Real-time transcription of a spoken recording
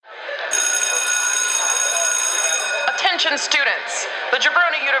Attention students, the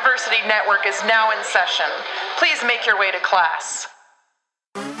Jabroni University Network is now in session. Please make your way to class.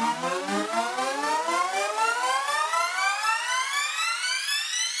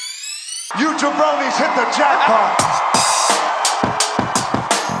 You jabronis hit the jackpot!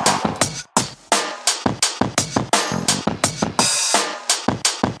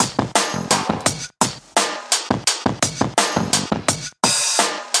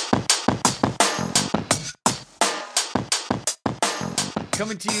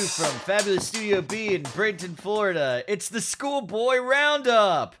 Coming to you from Fabulous Studio B in Bradenton, Florida, it's the Schoolboy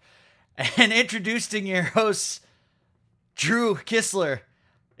Roundup! And introducing your hosts, Drew Kistler.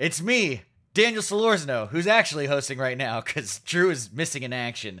 It's me, Daniel Solorzano, who's actually hosting right now because Drew is missing in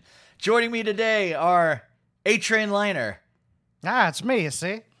action. Joining me today are A-Train Liner. It's me, you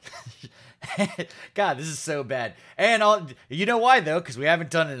see? God, this is so bad. And you know why, though? Because we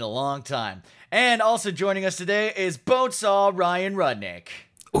haven't done it in a long time. And also joining us today is Bonesaw Ryan Rudnick.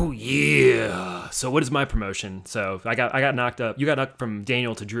 Oh, yeah. So what is my promotion? So I got knocked up. You got knocked from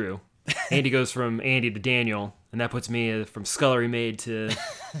Daniel to Drew. Andy goes from Andy to Daniel. And that puts me from scullery maid to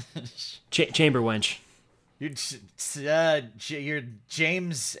chamber wench. You're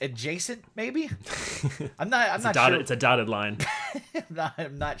James adjacent, maybe? I'm not sure. It's a dotted line.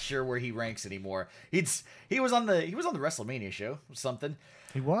 I'm not sure where he ranks anymore. He was on the WrestleMania show or something.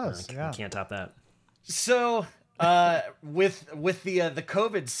 He was. You can't top that. So with the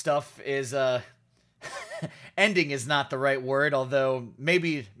COVID stuff is ending is not the right word, although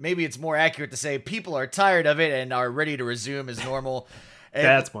maybe it's more accurate to say people are tired of it and are ready to resume as normal. And,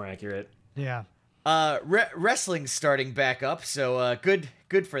 that's more accurate. Yeah. Wrestling's starting back up, so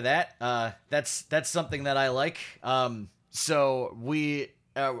good for that. That's something that I like. So we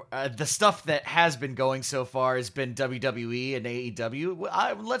the stuff that has been going so far has been WWE and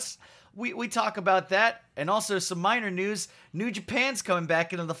AEW. We talk about that, and also some minor news. New Japan's coming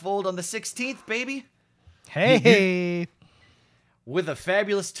back into the fold on the 16th, baby. Hey! With a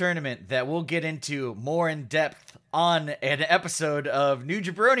fabulous tournament that we'll get into more in depth on an episode of New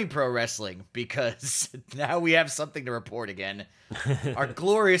Jabroni Pro Wrestling, because now we have something to report again. Our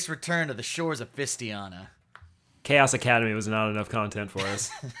glorious return to the shores of Fistiana. Chaos Academy was not enough content for us.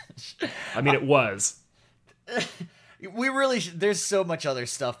 I mean, it was. We really there's so much other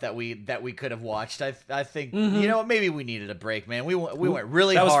stuff that we could have watched. I think you know, maybe we needed a break, man. We went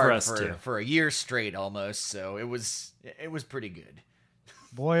really hard for a year straight almost, so it was pretty good.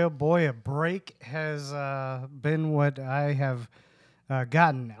 Boy, oh boy, a break has been what I have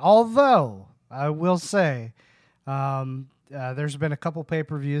gotten. Although I will say, there's been a couple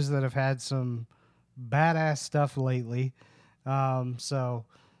pay-per-views that have had some badass stuff lately. So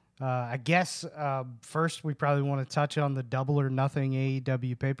I guess first we probably want to touch on the Double or Nothing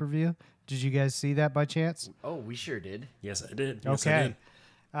AEW pay-per-view. Did you guys see that by chance? Oh, we sure did. Yes, I did. Okay.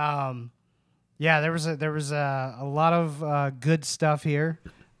 Yeah, there was a lot of good stuff here.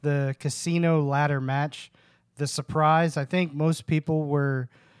 The casino ladder match, the surprise. I think most people were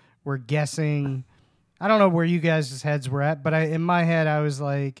guessing. I don't know where you guys' heads were at, but in my head I was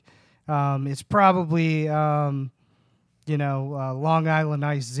like, it's probably Long Island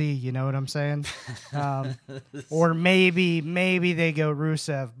Ice Z. You know what I'm saying? Or maybe they go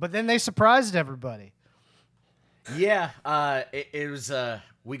Rusev, but then they surprised everybody. Yeah, it was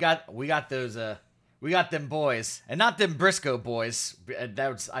we got those we got them boys, and not them Briscoe boys.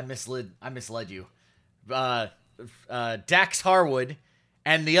 I misled you. Dax Harwood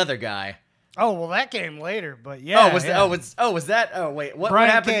and the other guy. Oh well, that came later, but yeah. Was that? Oh wait, what Brian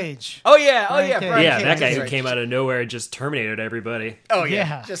happened? Cage. Oh yeah, Brian Cage. Brian Yeah, Cage. that guy That's who right. came out of nowhere and just terminated everybody. Oh yeah,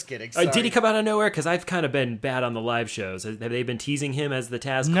 Yeah. just kidding. Sorry. Did he come out of nowhere? Because I've kind of been bad on the live shows. Have they been teasing him as the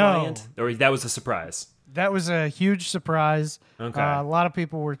Taz No. client? Or that was a surprise? That was a huge surprise. Okay. A lot of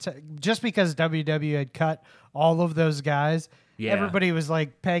people were just because WWE had cut all of those guys. Yeah. Everybody was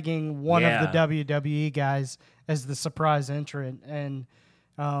like pegging one Yeah. of the WWE guys as the surprise entrant, and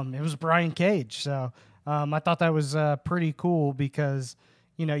it was Brian Cage. So I thought that was pretty cool because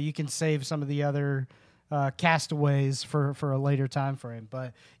you can save some of the other castaways for a later time frame.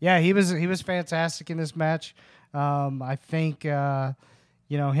 But yeah, he was fantastic in this match. I think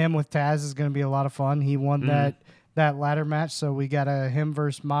him with Taz is going to be a lot of fun. He won that ladder match, so we got him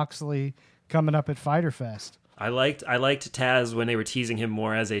versus Moxley coming up at Fyter Fest. I liked Taz when they were teasing him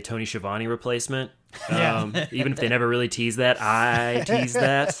more as a Tony Schiavone replacement. Yeah. Even if they never really tease that, I tease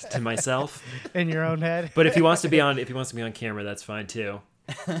that to myself. In your own head. But if he wants to be on camera, that's fine too.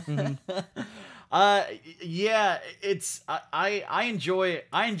 Yeah, it's I enjoy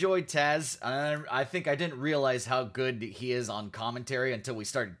Taz. I think I didn't realize how good he is on commentary until we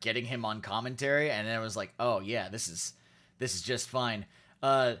started getting him on commentary, and then I was like, oh yeah, this is this is just fine.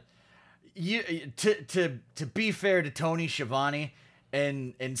 You to be fair to Tony Schiavone,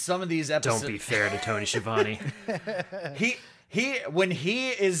 and in some of these episodes, Don't be fair to Tony Schiavone.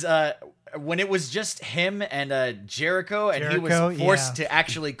 when it was just him and Jericho, and he Jericho, was forced yeah. to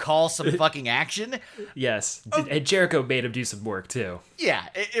actually call some fucking action. Yes. And Jericho made him do some work, too. Yeah,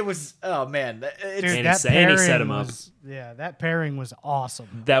 it was. Oh man, Dude, And he that set- and he set pairing him up. was- Yeah, that pairing was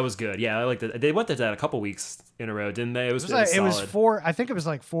awesome. That was good. Yeah, I like that. They went to that a couple weeks in a row, didn't they? It was It was solid. 4. I think it was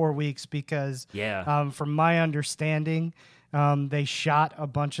like 4 weeks because, Yeah. from my understanding, they shot a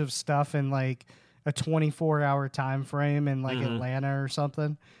bunch of stuff in like a 24-hour time frame in like Atlanta or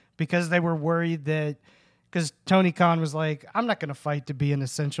something because they were worried that because Tony Khan was like, I'm not going to fight to be an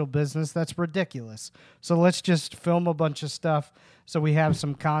essential business. That's ridiculous. So let's just film a bunch of stuff so we have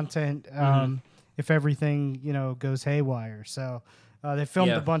some content if everything goes haywire. So they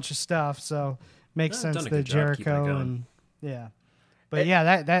filmed Yeah. a bunch of stuff. So makes Yeah, sense done a that good job keeping it Jericho going. and yeah. But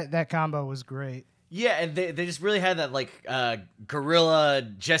yeah, that combo was great. Yeah, and they just really had that like gorilla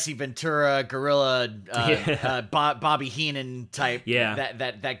Jesse Ventura, gorilla Bobby Heenan type. Yeah.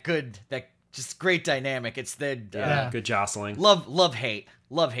 that good, that just great dynamic. It's the Yeah. Good jostling. love hate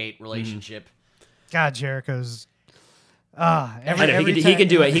relationship. God, Jericho's I know, every he time- can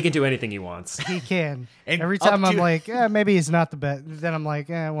do it. He can do anything he wants. He can. And Every up time I'm to- like, maybe he's not the best. Then I'm like,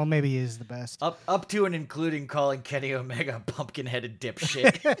 well, maybe he is the best. Up to and including calling Kenny Omega a pumpkin-headed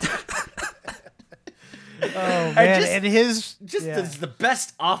dipshit. Oh man, just- and his Just the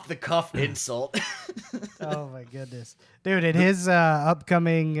best off-the-cuff insult. oh my goodness, dude, and his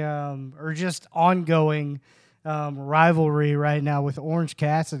upcoming or just ongoing rivalry right now with Orange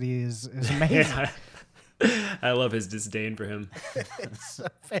Cassidy is amazing. I love his disdain for him. It's so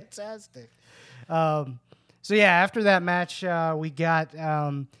fantastic. So yeah, after that match, we got,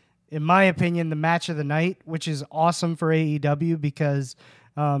 in my opinion, the match of the night, which is awesome for AEW because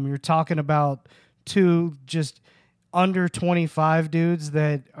you're talking about two just under 25 dudes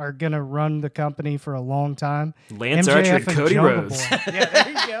that are gonna run the company for a long time. Lance Archer and Cody Jungle Rhodes. Boy. Yeah, there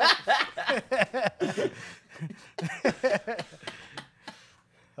you go.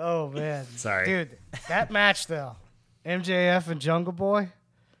 Oh man, Sorry. dude, that match though, MJF and Jungle Boy.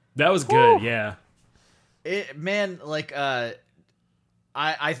 That was good. Yeah. I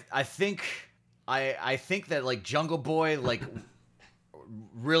think that like Jungle Boy like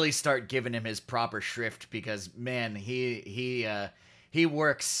really start giving him his proper shrift because man he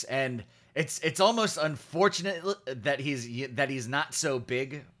works, and it's almost unfortunate that he's not so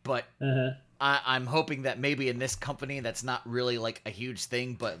big, but I'm hoping that maybe in this company that's not really like a huge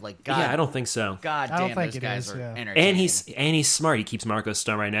thing, but like God, Yeah, I don't think so. God I don't damn, think those it guys is, are yeah. entertaining. And he's smart. He keeps Marco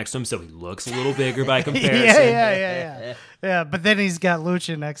Stunt right next to him, so he looks a little bigger by comparison. Yeah. But then he's got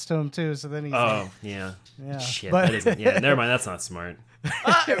Lucha next to him too. So then he's Oh, yeah. yeah. Shit. But- That isn't. Yeah, never mind. That's not smart.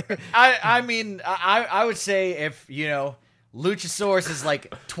 I mean, I would say if, Luchasaurus is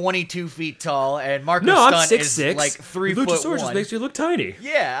like 22 feet tall and Marco No, I'm Stunt 6'6". is like 3 foot Luchasaurus just 1. makes you look tiny.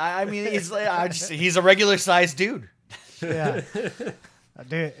 Yeah, I mean, he's a regular sized dude. Yeah.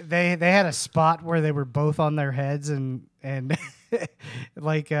 Dude, they had a spot where they were both on their heads and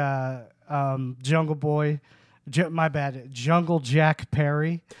like Jungle Boy, my bad, Jungle Jack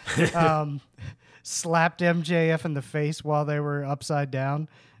Perry slapped MJF in the face while they were upside down.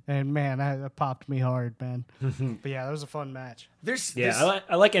 And man, that popped me hard, man. But yeah, that was a fun match. Yeah,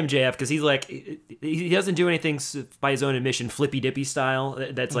 I like MJF because he's like he doesn't do anything by his own admission flippy dippy style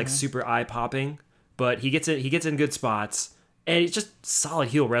that's like super eye popping, but he gets in good spots, and he's just solid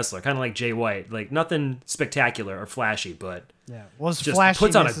heel wrestler, kind of like Jay White, like nothing spectacular or flashy, but Yeah, well, his just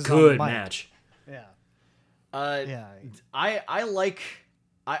puts on a flashiness is good the mic. match. Yeah, Yeah. yeah.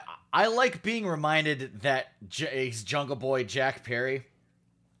 I like being reminded that he's Jungle Boy Jack Perry,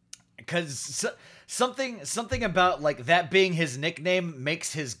 because something about like that being his nickname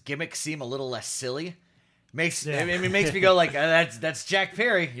makes his gimmick seem a little less silly. Makes me go like that's Jack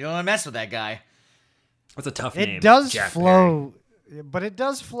Perry. You don't want to mess with that guy. That's a tough name. It does Jack flow, but it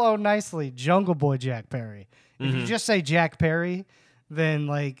does flow nicely. Jungle Boy Jack Perry. If you just say Jack Perry, then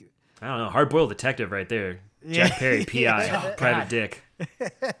like Perry. I don't know, hard boiled detective right there. Jack Perry, PI, private dick.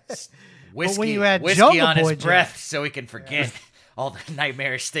 Whiskey, when you add whiskey Jungle on his Boy breath so he can forget all the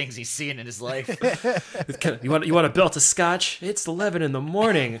nightmarish things he's seen in his life. You want a belt of scotch? It's 11 in the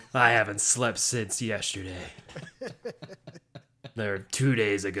morning. I haven't slept since yesterday. Or 2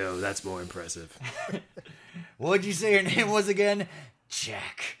 days ago. That's more impressive. What'd you say your name was again?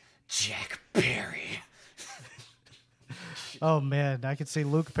 Jack Perry. oh man, I could see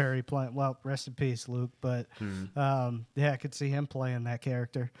Luke Perry playing. Well, rest in peace, Luke. But yeah, I could see him playing that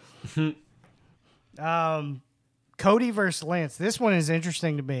character. Cody versus Lance. This one is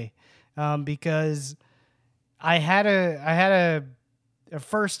interesting to me because I had a at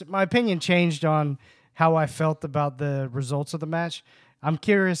first my opinion changed on how I felt about the results of the match. I'm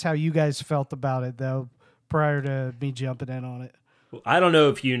curious how you guys felt about it though, prior to me jumping in on it. Well, I don't know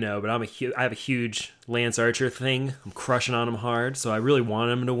if you know, but I have a huge Lance Archer thing. I'm crushing on him hard, so I really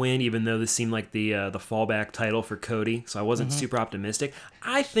want him to win, even though this seemed like the fallback title for Cody. So I wasn't super optimistic.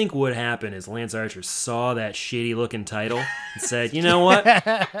 I think what happened is Lance Archer saw that shitty looking title and said, "You know what?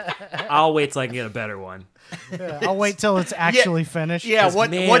 I'll wait till I can get a better one." Yeah, I'll wait till it's actually finished. Yeah, Because,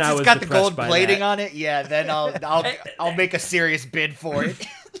 once man, I it's was got the depressed gold by plating that. on it, yeah, then I'll make a serious bid for it.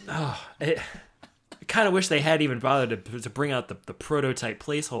 I kind of wish they hadn't even bothered to bring out the prototype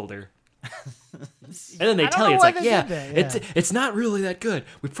placeholder. And then they I don't tell you, know it's why like, they yeah, did that, it's not really that good.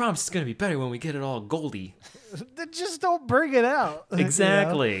 We promise it's going to be better when we get it all goldy. Then just don't bring it out. you know?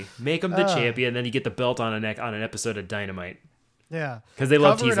 Exactly. Make him the champion, then you get the belt on an episode of Dynamite. Yeah. Because they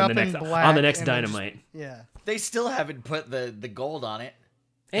love Cover it teasing up the in next black on the next and then Dynamite. Yeah. They still haven't put the gold on it.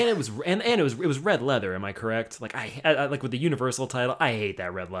 And it was red leather. Am I correct? Like I like with the Universal title, I hate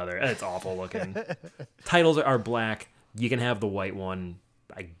that red leather. It's awful looking. Titles are black. You can have the white one,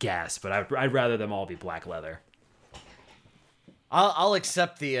 I guess, but I'd rather them all be black leather. I'll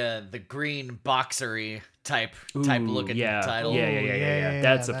accept the green boxery type looking title. Yeah.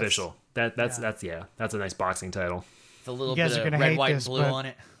 That's that's- official. That's a nice boxing title. The little You guys bit are of gonna red, hate white, this, and blue but- on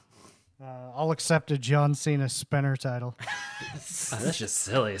it. I'll accept a John Cena spinner title. Oh, that's just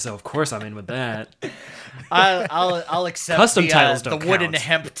silly. So of course I'm in with that. I'll accept Custom the, titles the don't wood and count.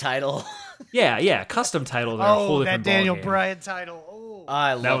 hemp title. Yeah. Custom titles are a whole Oh, that different Daniel ballgame. Bryan title. Oh.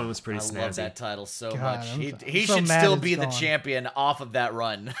 I love one was pretty I love snazzy. that title so God, much. I'm He so should mad still it's be the gone. champion off of that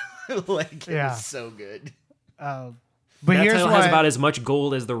run. Like it Yeah. was so good. But That here's title why has about as much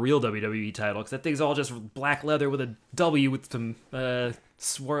gold as the real WWE title, because that thing's all just black leather with a W with some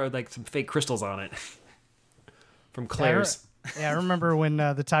some fake crystals on it from Claire's. I remember when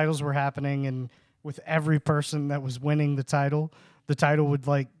the titles were happening, and with every person that was winning the title would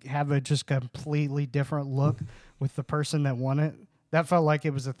like have a just completely different look with the person that won it. That felt like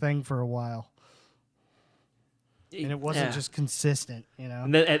it was a thing for a while, and it wasn't Yeah. just consistent, you know.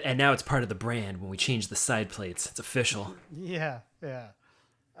 And now it's part of the brand when we change the side plates. It's official. Yeah.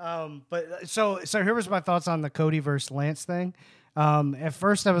 But so here was my thoughts on the Cody versus Lance thing. At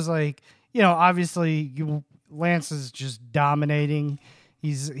first, I was like, obviously Lance is just dominating.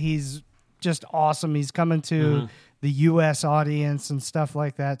 He's just awesome. He's coming to the U.S. audience and stuff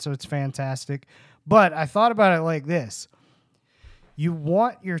like that, so it's fantastic. But I thought about it like this. You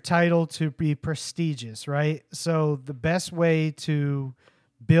want your title to be prestigious, right? So the best way to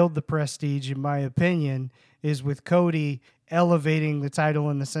build the prestige, in my opinion, is with Cody elevating the title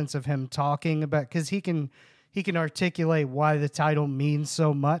in the sense of him talking about, because he can articulate why the title means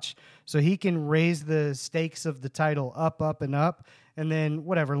so much. So he can raise the stakes of the title up, and up. And then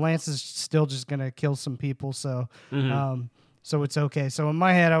whatever, Lance is still just going to kill some people. So, so it's okay. So in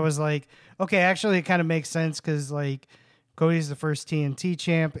my head, I was like, okay, actually it kind of makes sense because like Cody's the first TNT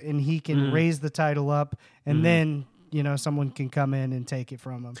champ and he can raise the title up and then, someone can come in and take it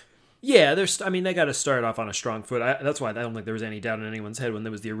from him. Yeah, they got to start off on a strong foot. That's why I don't think there was any doubt in anyone's head when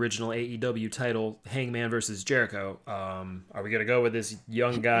there was the original AEW title, Hangman versus Jericho. Are we gonna go with this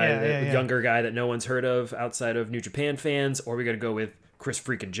young guy, younger guy that no one's heard of outside of New Japan fans, or are we gonna go with Chris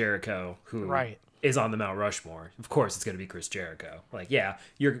freaking Jericho, who is on the Mount Rushmore? Of course, it's gonna be Chris Jericho. Like, yeah,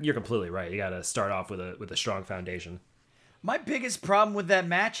 you're completely right. You got to start off with a strong foundation. My biggest problem with that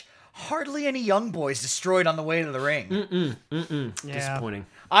match: hardly any young boys destroyed on the way to the ring. Disappointing.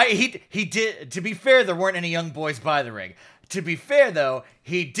 He did. To be fair, there weren't any young boys by the ring. To be fair, though,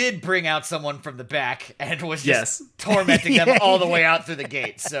 he did bring out someone from the back and was just tormenting them all the way out through the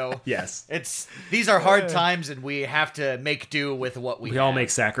gate. So Yes. these are hard times, and we have to make do with what we all have. make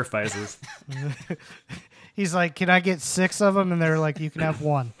sacrifices. He's like, can I get 6 of them? And they're like, you can have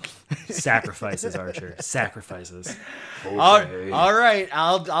 1. Sacrifices, Archer. Sacrifices. All right,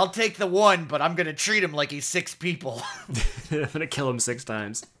 I'll take the 1, but I'm gonna treat him like he's 6 people. I'm gonna kill him 6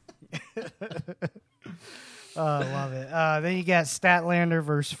 times. I love it. Then you got Statlander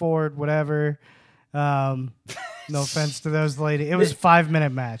versus Ford, whatever. No offense to those ladies. It was a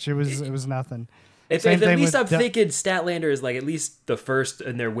 5-minute match. It was nothing. If Same at thing least with I'm thinking Statlander is like at least the first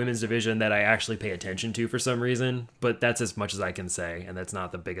in their women's division that I actually pay attention to for some reason, but that's as much as I can say, and that's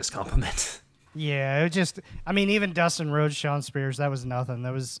not the biggest compliment. Yeah, even Dustin Rhodes, Sean Spears, that was nothing.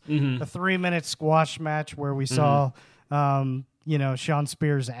 That was a 3-minute squash match where we saw, Sean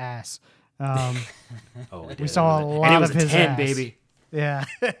Spears' ass. Oh, We saw a lot and it was of a his 10, ass. baby. Yeah.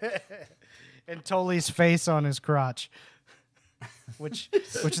 And Tully's face on his crotch. Which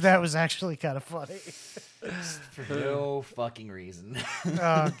that was actually kind of funny. For no fucking reason.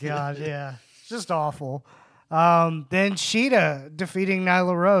 Oh God, yeah. It's just awful. Then Sheeta defeating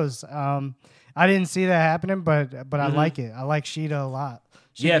Nyla Rose. I didn't see that happening, but I like it. I like Sheeta a lot.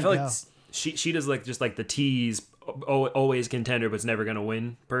 Yeah, I feel like Sheeta's like just like the tease, always contender, but's never gonna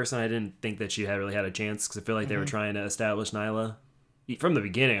win person. I didn't think that she had really had a chance because I feel like they were trying to establish Nyla from the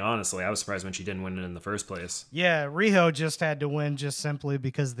beginning. Honestly, I was surprised when she didn't win it in the first place. Yeah, Riho just had to win just simply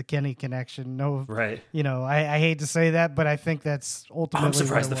because the Kenny connection. No, Right. You know, I hate to say that, but I think that's ultimately I'm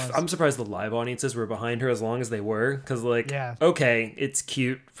surprised. what it was. I'm surprised the live audiences were behind her as long as they were, because Yeah. okay, it's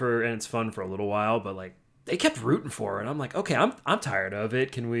cute and it's fun for a little while, but they kept rooting for her, and I'm like, okay, I'm tired of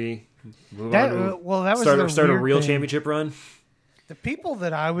it. Can we move on? That was Start a weird real thing. championship run. The people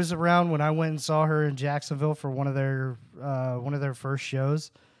that I was around when I went and saw her in Jacksonville for one of their first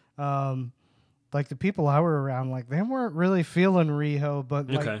shows, like the people I were around, like they weren't really feeling Riho, but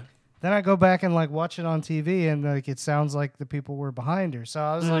like, Okay. then I go back and like watch it on TV, and like it sounds like the people were behind her. So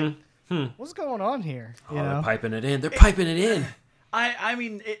I was like, what's going on here? You know? They're piping it in. They're piping it in. I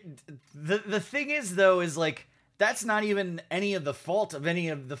mean, the thing is though is like that's not even any of the fault of any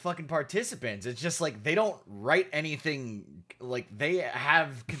of the fucking participants. It's just like they don't write anything. Like they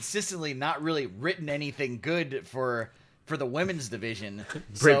have consistently not really written anything good for the women's division.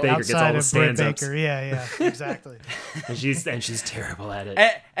 Britt Baker gets all Outside the of Britt stand-ups. Baker, yeah, exactly. and she's terrible at it.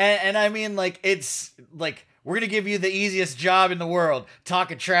 And I mean, like, it's like we're gonna give you the easiest job in the world,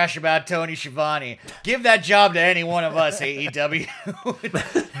 talking trash about Tony Schiavone. Give that job to any one of us, AEW.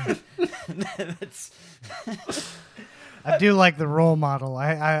 That's... I do like the role model.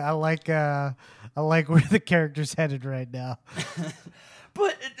 I like where the character's headed right now.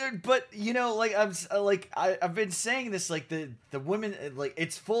 But you know, like I've been saying this, like the women, like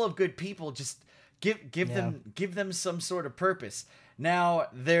it's full of good people. Just give them some sort of purpose. Now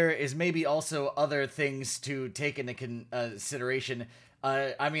there is maybe also other things to take into consideration.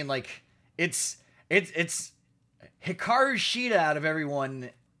 I mean, like it's Hikaru Shida out of everyone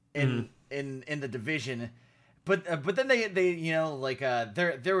in the division, but then they you know like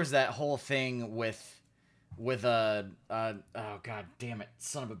there was that whole thing with oh god damn it,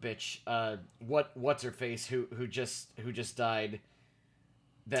 son of a bitch, what's her face who just died,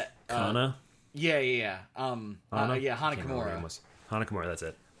 that Kana? yeah Hana Can't remember what her Kimura. name was. Hana Kimura, that's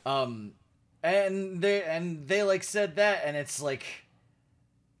it. And they like said that, and it's like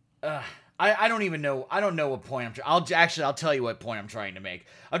I don't even know. I don't know what point I'll tell you what point I'm trying to make.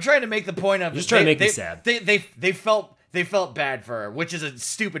 I'm trying to make the point of You're just trying to make me sad. They felt bad for her, which is a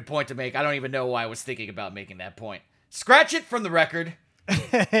stupid point to make. I don't even know why I was thinking about making that point. Scratch it from the record. It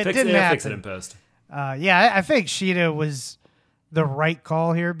Fix didn't happen. it in post. I think Sheeta was the right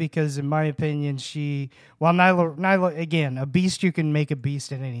call here because, in my opinion, Nyla again, a beast you can make a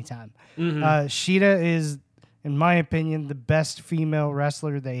beast at any time. Sheeta is, in my opinion, the best female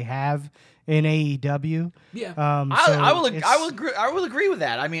wrestler they have in AEW. Yeah. I will agree with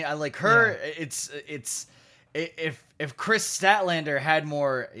that. I mean, I like her. Yeah. If Chris Statlander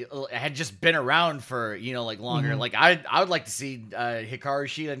had just been around for like longer, like I would like to see Hikaru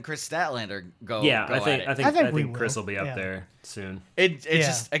Shida and Chris Statlander go. Yeah, go I think Chris will be up Yeah. there soon. It's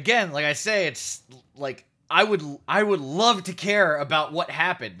just, again, like I say, it's like I would love to care about what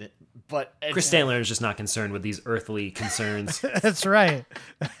happened, but Chris Statlander is just not concerned with these earthly concerns. That's right.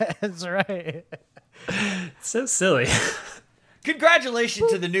 That's right. It's so silly. Congratulations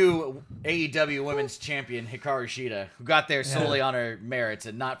to the new AEW Women's Champion Hikaru Shida, who got there solely on her merits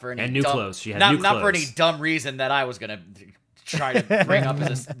and not for any And new dumb, clothes. She had not, new not for any clothes. dumb reason that I was gonna try to bring up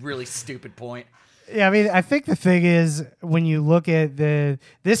as a really stupid point. Yeah, I mean, I think the thing is when you look at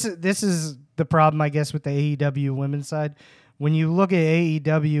this is the problem, I guess, with the AEW women's side. When you look at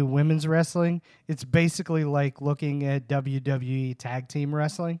AEW women's wrestling, it's basically like looking at WWE tag team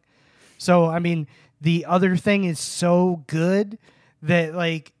wrestling. So, I mean, the other thing is so good that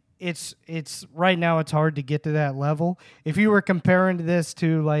like it's right now it's hard to get to that level. If you were comparing this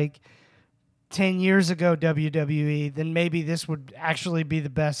to like 10 years ago WWE, then maybe this would actually be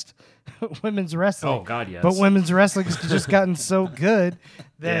the best women's wrestling. Oh God, yes. But women's wrestling has just gotten so good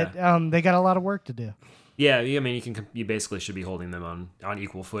that they got a lot of work to do. Yeah, I mean, you basically should be holding them on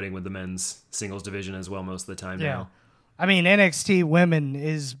equal footing with the men's singles division as well most of the time now. I mean, NXT women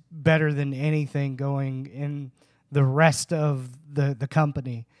is better than anything going in the rest of the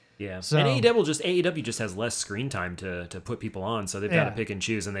company. Yeah, So- and AEW just has less screen time to put people on, so they've got to pick and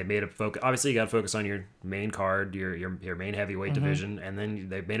choose, and they made a focus. Obviously, you got to focus on your main card, your main heavyweight division, and then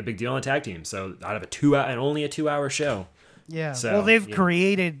they made a big deal on tag team. So out of only a 2 hour show. Yeah. So, well, they've yeah.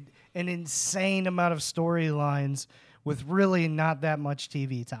 created an insane amount of storylines with really not that much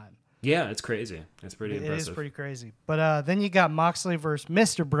TV time. Yeah, it's crazy. It's pretty impressive. It is pretty crazy. But then you got Moxley versus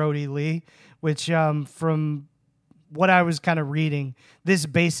Mr. Brody Lee, which from what I was kind of reading, this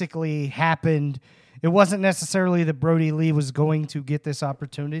basically happened. It wasn't necessarily that Brody Lee was going to get this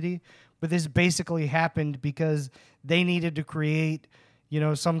opportunity, but this basically happened because they needed to create,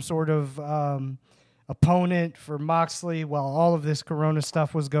 some sort of opponent for Moxley while all of this Corona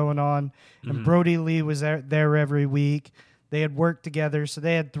stuff was going on. And Brody Lee was there every week. They had worked together, so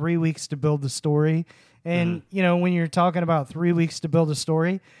they had 3 weeks to build the story. And, when you're talking about 3 weeks to build a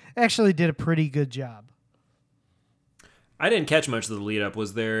story, actually did a pretty good job. I didn't catch much of the lead up.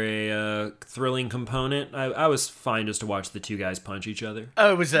 Was there a thrilling component? I was fine just to watch the two guys punch each other.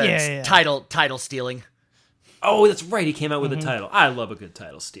 Oh, it was title stealing. Oh, that's right. He came out with a title. I love a good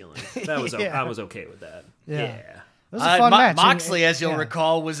title stealing. That was I was okay with that. Yeah. It was a fun match. Moxley, as you'll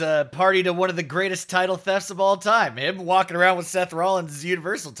recall, was a party to one of the greatest title thefts of all time. Him walking around with Seth Rollins'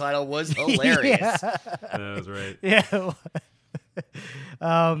 Universal title was hilarious. That was right. Yeah.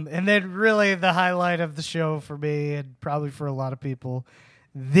 And then really the highlight of the show for me, and probably for a lot of people,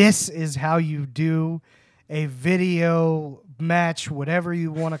 this is how you do a video match, whatever you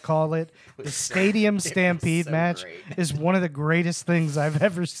want to call it. The Stadium Stampede match is one of the greatest things I've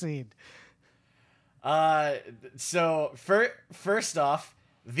ever seen. So first off,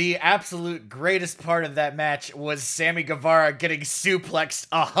 the absolute greatest part of that match was Sammy Guevara getting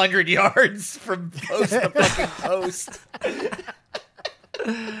suplexed 100 yards from post to fucking post.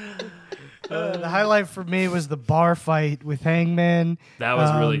 The highlight for me was the bar fight with Hangman. That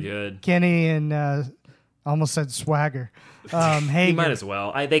was really good. Kenny and almost said Swagger. Hager. He might as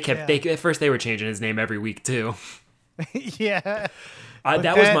well. At first they were changing his name every week too. Yeah.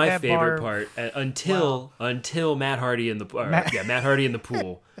 That was my favorite part until Matt Hardy in the Matt Hardy in the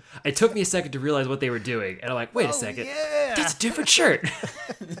pool. It took me a second to realize what they were doing, and I'm like, wait a second, that's a different shirt.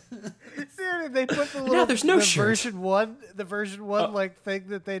 They put the little now there's no shirt. version one like thing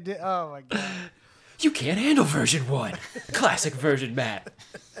that they did. Oh my god! You can't handle version 1. Classic version Matt.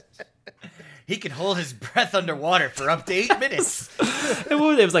 He can hold his breath underwater for up to 8 minutes. It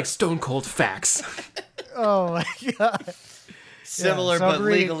was like Stone Cold Facts. Oh my god! Similar but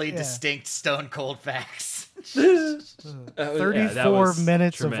legally distinct Stone Cold Facts. 34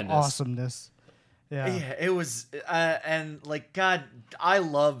 minutes tremendous. of awesomeness. Yeah, it was, and like God, I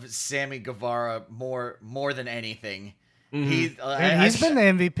love Sammy Guevara more than anything. Mm-hmm. He's been the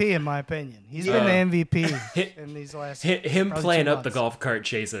MVP in my opinion. He's been the MVP in these last. Him playing up the golf cart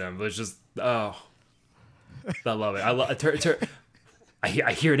chasing him was just I love it.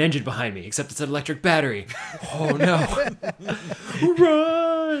 I hear an engine behind me, except it's an electric battery. Oh no!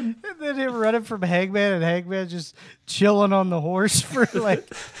 Run! And then him running from Hangman, and Hangman just chilling on the horse for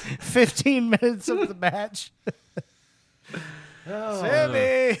like 15 minutes of the match.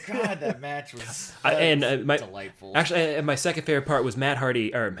 Sammy! God, that match was delightful. Actually, and my second favorite part was Matt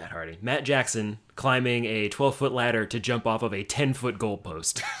Jackson climbing a 12-foot ladder to jump off of a 10-foot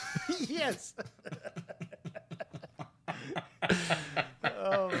goalpost. Yes.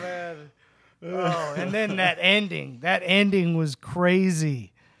 Oh man! Oh, and then that ending was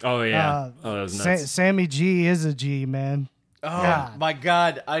crazy. Oh yeah! That was nuts. Sammy G is a G, man. Oh God. My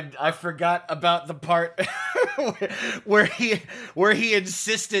God! I forgot about the part where he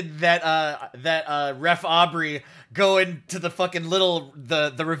insisted that Ref Aubrey go into the fucking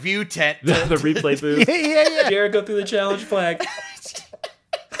the review tent, the replay booth. Yeah. Jared go through the challenge flag.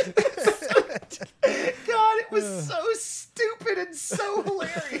 God, it was so stupid and so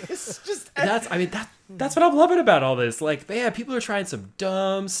hilarious. That's what I'm loving about all this. Like, man, people are trying some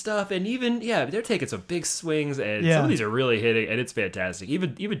dumb stuff, and even they're taking some big swings, and some of these are really hitting, and it's fantastic.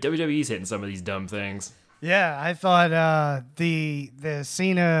 Even WWE's hitting some of these dumb things. Yeah, I thought the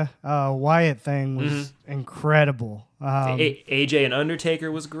Cena Wyatt thing was incredible. AJ and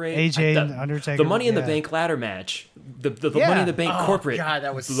Undertaker was great. And Undertaker. The Money in the Bank ladder match. The Money in the Bank corporate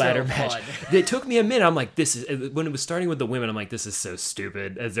that was ladder so match. fun. It took me a minute. I'm like, when it was starting with the women, I'm like, this is so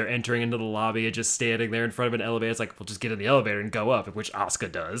stupid. As they're entering into the lobby and just standing there in front of an elevator, it's like, we'll just get in the elevator and go up, which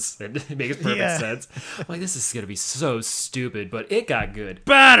Asuka does. It makes perfect sense. I'm like, this is going to be so stupid, but it got good.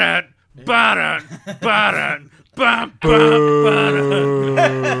 Bam, bam,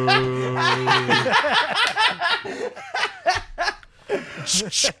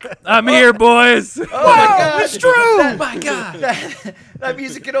 I'm here, boys. Oh my God, it's true. Oh my God. That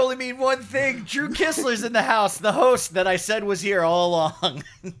music can only mean one thing. Drew Kissler's in the house, the host that I said was here all along.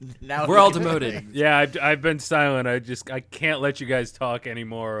 Now we're all demoted. Yeah, I've been silent. I can't let you guys talk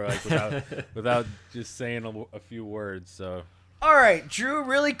anymore without just saying a few words. So All right, Drew.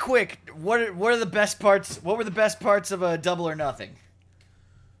 Really quick, what are the best parts? What were the best parts of a Double or Nothing?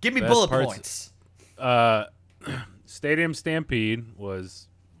 Give me Best bullet parts- points. Stadium Stampede was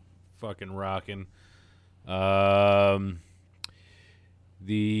fucking rocking.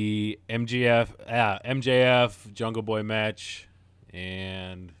 The MJF Jungle Boy match,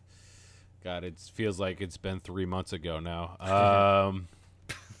 and God, it feels like it's been 3 months ago now.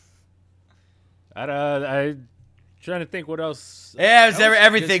 I trying to think what else. Yeah, it was That was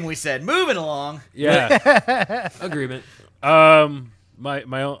everything we said. Moving along. Yeah. Agreement.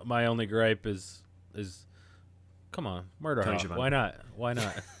 My only gripe is come on, Murder Tony Hawk. Schiavone. Why not? Why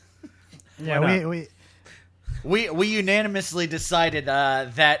not? Yeah, not? We unanimously decided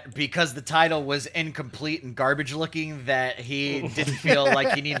that because the title was incomplete and garbage looking, that he didn't feel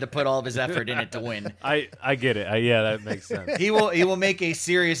like he needed to put all of his effort in it to win. I get it. Yeah, that makes sense. He will make a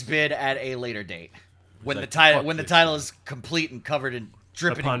serious bid at a later date when like, the title fuck when the this title is complete and covered in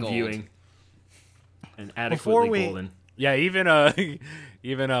dripping Upon in gold. viewing. And Before adequately we- golden. Yeah, even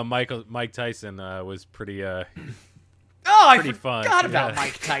Mike Tyson was pretty. Oh, I Pretty fun, forgot about yeah.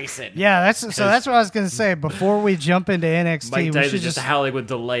 Mike Tyson. Yeah, that's what I was gonna say. Before we jump into NXT, Mike we Tyson should just howling with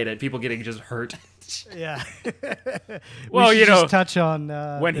delight at people getting just hurt. yeah. Well, we should you know, just touch on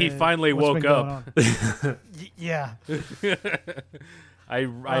when he finally what's woke been going up. on. Yeah. I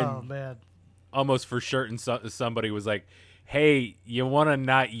Oh man. almost for certain somebody was like, "Hey, you want to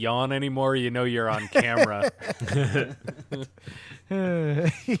not yawn anymore? You know you're on camera."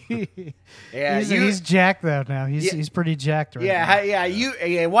 Yeah, he's jacked though now. He's pretty jacked right now.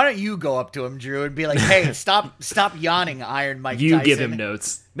 yeah. Why don't you go up to him, Drew, and be like, "Hey, stop yawning, Iron Mike You Tyson." give him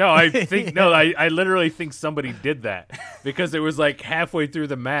notes. No, I literally think somebody did that because it was like halfway through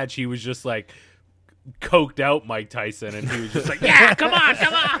the match, he was just like coked out Mike Tyson, and he was just like, "Yeah, come on,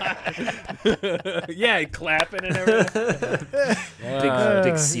 yeah, clapping and everything."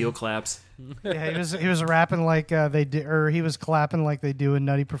 Big seal claps. Yeah, he was rapping like they did, or he was clapping like they do in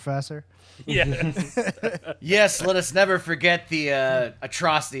Nutty Professor. Yeah, Yes, let us never forget the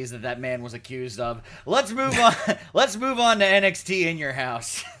atrocities that man was accused of. Let's move on. Let's move on to NXT in your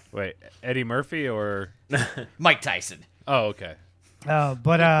house. wait, Eddie Murphy or Mike Tyson. oh, okay.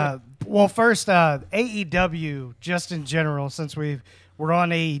 Well, first, AEW, just in general, since we're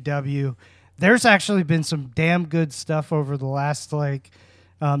on AEW, there's actually been some damn good stuff over the last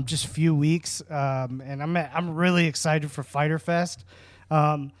just few weeks, and I'm really excited for Fyter Fest.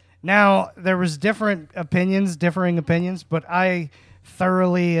 Now there was differing opinions, but I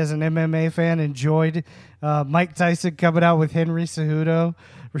thoroughly, as an MMA fan, enjoyed Mike Tyson coming out with Henry Cejudo,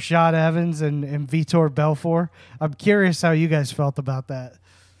 Rashad Evans, and Vitor Belfort. I'm curious how you guys felt about that.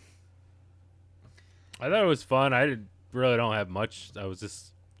 I thought it was fun. Really don't have much. I was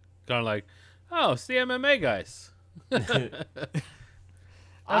just kind of like, oh, it's the MMA guys. That's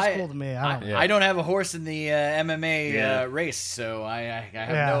cool to me. I don't have a horse in the MMA Yeah. race, so I have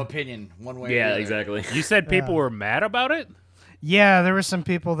Yeah. no opinion one way or the Yeah, other. exactly. You said people were mad about it? Yeah, there were some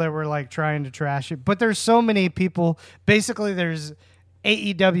people that were like trying to trash it, but there's so many people. Basically, there's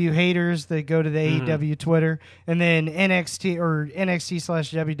AEW haters that go to the AEW Twitter, and then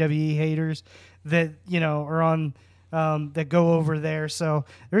NXT/WWE haters that are on that go over there. So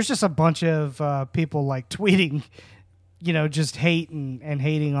there's just a bunch of people like tweeting, just hate and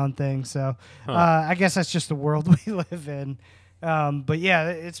hating on things. So I guess that's just the world we live in. But yeah,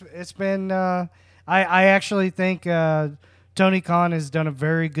 it's been. I actually think Tony Khan has done a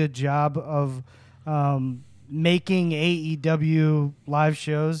very good job of making AEW live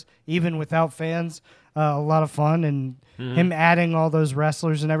shows, even without fans, a lot of fun, and him adding all those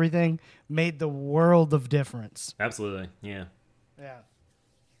wrestlers and everything made the world of difference. Absolutely. Yeah. Yeah.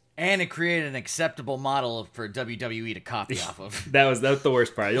 And it created an acceptable model for WWE to copy off of. That was the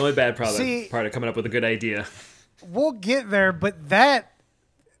worst part. The only bad part See- of coming up with a good idea. We'll get there, but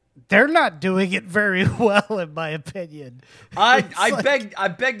they're not doing it very well, in my opinion. I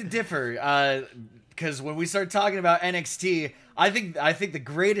beg to differ. Because when we start talking about NXT, I think the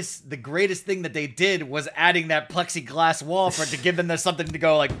greatest thing that they did was adding that plexiglass wall to give them something to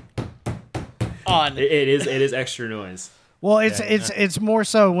go like on. It is extra noise. Well, it's more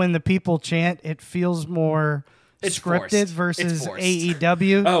so when the people chant, it feels more It's scripted forced. It's versus forced.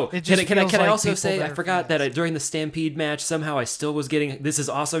 AEW. Oh, It can just I feels like also people say that I are forgot fans. that during the Stampede match somehow I still was getting "This is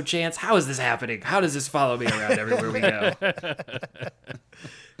also chance." How is this happening? How does this follow me around everywhere we go?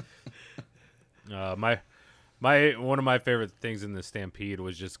 One of my favorite things in the Stampede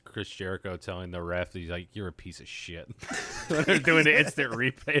was just Chris Jericho telling the ref, he's like, "You're a piece of shit." When they're doing the instant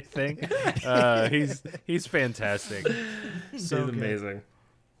replay thing, he's fantastic. So amazing.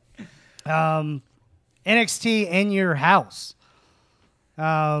 NXT in your house.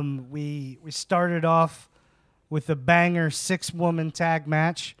 We started off with a banger 6-woman tag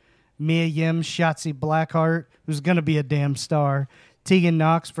match. Mia Yim, Shotzi Blackheart, who's going to be a damn star. Tegan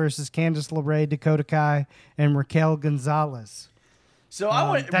Knox versus Candice LeRae, Dakota Kai, and Raquel Gonzalez. So I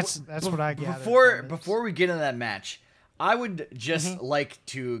want that's what I gathered before we get into that match, I would just like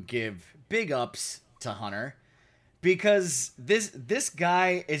to give big ups to Hunter, because this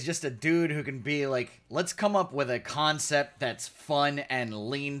guy is just a dude who can be like, let's come up with a concept that's fun and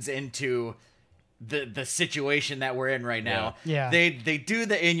leans into the situation that we're in right now. Yeah. They do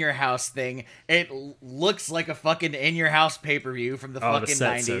the in your house thing. It looks like a fucking in your house pay-per-view from the fucking the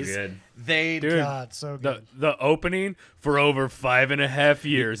set's 90s. so good. Dude, God, so good. the opening for over 5.5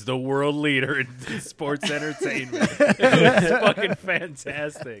 years, the world leader in sports entertainment. It's fucking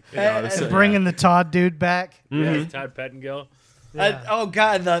fantastic. Bringing the Todd dude back. Yeah, Todd Pettengill. Oh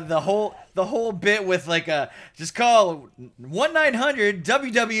god, the whole bit with like just call 1-900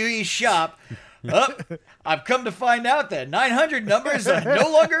 WWE shop. I've come to find out that 900 numbers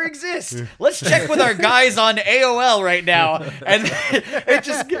no longer exist. Let's check with our guys on AOL right now. And it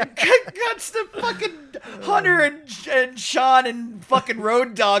just cuts to fucking Hunter and Sean and fucking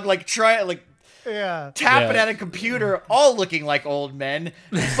Road Dogg tapping at a computer, all looking like old men.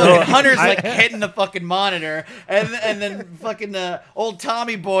 Fucking Hunter's like hitting the fucking monitor, and then fucking old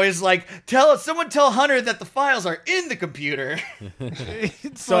Tommy Boy's like, someone tell Hunter that the files are in the computer.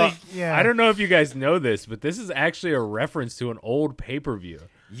 It's So like, yeah. I don't know if you guys know this, but this is actually a reference to an old pay-per-view.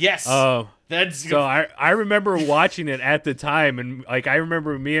 Yes, that's So I remember watching it at the time, and like I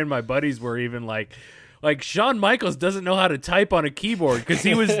remember me and my buddies were even like Shawn Michaels doesn't know how to type on a keyboard, because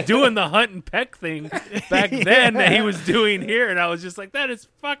he was doing the Hunt and Peck thing back then that he was doing here, and I was just like, that is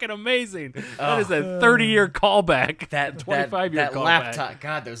fucking amazing. That is a 30-year callback, that 25-year that callback. laptop.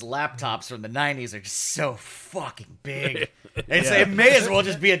 God, those laptops from the 90s are just so fucking big. It may as well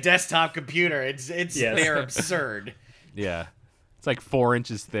just be a desktop computer. They're absurd. Yeah, it's like 4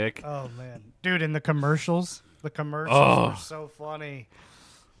 inches thick. Oh, man. Dude, and the commercials were so funny.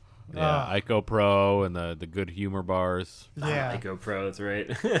 Yeah, Ico Pro and the Good Humor bars. Yeah. Ico Pro, that's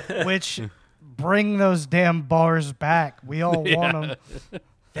right. Which, bring those damn bars back. We all want them.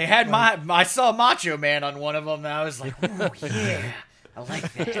 They had I saw Macho Man on one of them, and I was like, "Ooh, yeah, I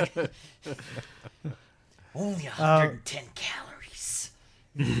like that." Only 110 calories.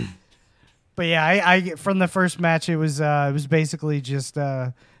 But yeah, I from the first match, it was basically just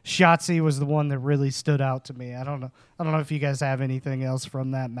Shotzi was the one that really stood out to me. I don't know if you guys have anything else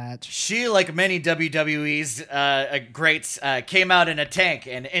from that match. She, like many WWE's greats, came out in a tank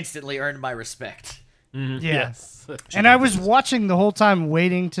and instantly earned my respect. Yeah. Yes. And I was watching the whole time,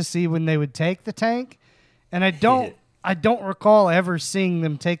 waiting to see when they would take the tank, and I don't recall ever seeing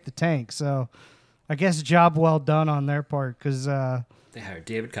them take the tank. So I guess job well done on their part, because They hired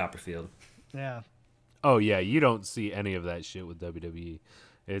David Copperfield. yeah. Oh yeah, you don't see any of that shit with WWE.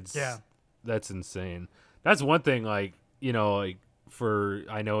 That's insane. That's one thing. Like, you know, like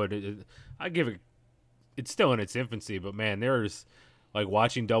I know I give it. It's still in its infancy, but man, there's like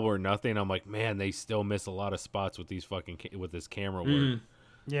watching Double or Nothing. I'm like, man, they still miss a lot of spots with these with this camera work.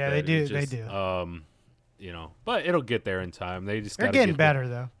 Yeah, they do. They do. You know, but it'll get there in time. They just They're gotta getting get better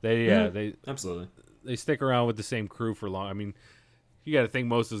though. They Absolutely. they stick around with the same crew for long. I mean, you got to think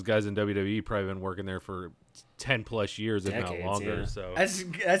most of those guys in WWE probably been working there for 10 plus years, if Decades, not longer. yeah. So That's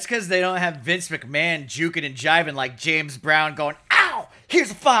because they don't have Vince McMahon juking and jiving like James Brown, going, "Ow, here's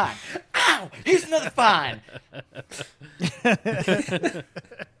a fine. Ow, here's another fine."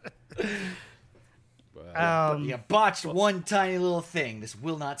 You botched one tiny little thing. This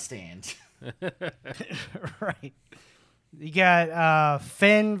will not stand. Right. You got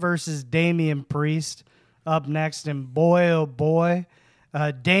Finn versus Damian Priest up next, and boy, oh boy,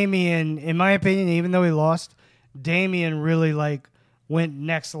 Damian, in my opinion, even though he lost, Damian really went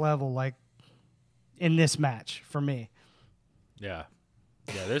next level in this match for me. yeah,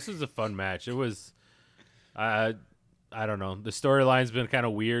 this is a fun match. It was, I don't know. The storyline's been kind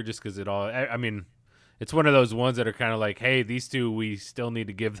of weird just because I mean, it's one of those ones that are kind of like, hey, these two, we still need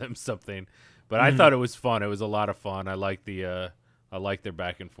to give them something. But I thought it was fun. It was a lot of fun. I like their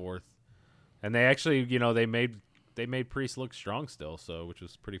back and forth, and they actually, they made Priest look strong still, which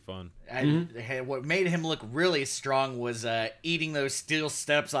was pretty fun. What made him look really strong was eating those steel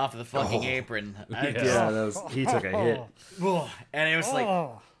steps off of the fucking apron. He took a hit. And it was like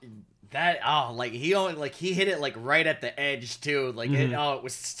that. Oh, he hit it right at the edge too. It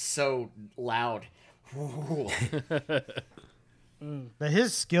was so loud. But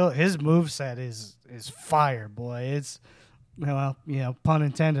his moveset is fire, boy. It's, pun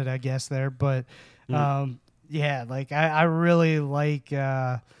intended, I guess there. But yeah, like I really like,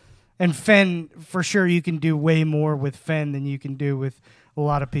 and Finn, for sure you can do way more with Finn than you can do with a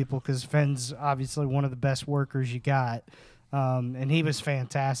lot of people because Finn's obviously one of the best workers you got. And he was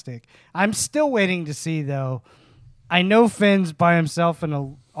fantastic. I'm still waiting to see, though. I know Finn's by himself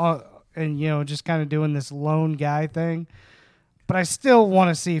and just kind of doing this lone guy thing, but I still want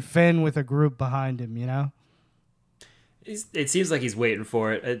to see Finn with a group behind him, you know? It seems like he's waiting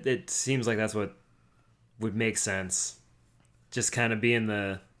for it. It seems like that's what would make sense. Just kind of being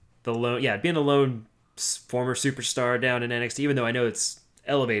the lone former superstar down in NXT, even though I know it's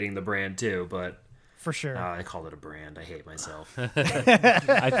elevating the brand too, but For sure. I call it a brand. I hate myself.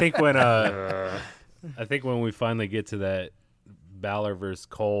 I think when we finally get to that Balor versus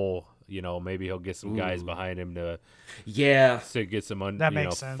Cole, maybe he'll get some guys behind him to get some That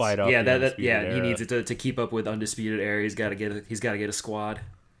makes sense. fight up. Yeah, the he Undisputed needs it to keep up with Undisputed Era. He's got to get a squad.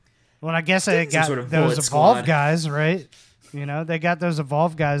 Well, I guess they got sort of those bullet Evolve squad. guys, right? They got those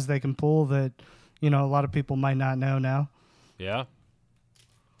Evolve guys they can pull that, a lot of people might not know now. Yeah.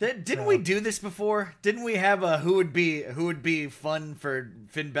 Didn't we do this before? Didn't we have a who would be fun for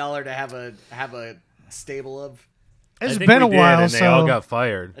Finn Balor to have a stable of? It's I think been a we did, while, and so they all got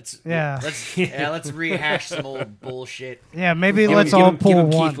fired. Let's rehash some old bullshit. yeah, maybe Give let's him- all give pull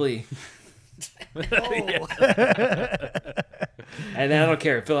him one. Keith Lee. And then I don't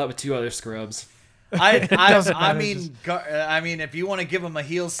care. Fill out with 2 other scrubs. doesn't matter, I mean, if you want to give him a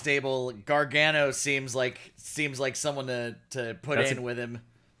heel stable, Gargano seems like someone to put That's in with him.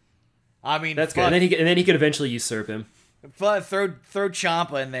 I mean, That's good. fuck, And then he could eventually usurp him. throw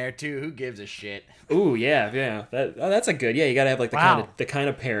Ciampa in there too. Who gives a shit? Ooh, yeah. That's a good. Yeah, you got to have like Wow. the kind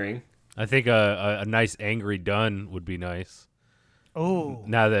of pairing. I think a nice angry Dunn would be nice. Oh,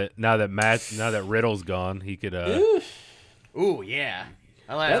 Now that Riddle's gone, he could. Ooh, yeah.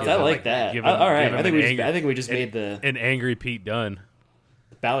 I I like that. Give him- All right, give him I an think we just made the an angry Pete Dunn.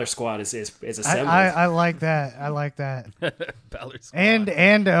 Balor squad is assembled. I like that. I like that. Balor's squad.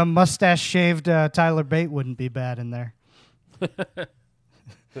 And a mustache shaved Tyler Bate wouldn't be bad in there. I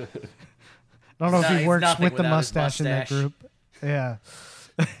don't know if he he's works nothing with the without his mustache in that mustache. group. Yeah.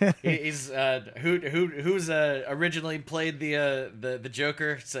 He's who's originally played the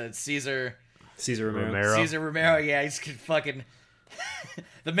Joker? So Caesar Romero. Caesar Romero. Yeah, he's fucking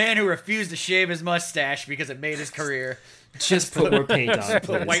the man who refused to shave his mustache because it made his career. Just put more paint on, Put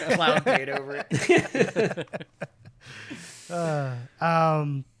please. white cloud paint over it.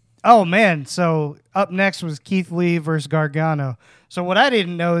 Oh man! So up next was Keith Lee versus Gargano. So what I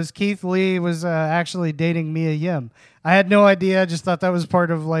didn't know is Keith Lee was actually dating Mia Yim. I had no idea. I just thought that was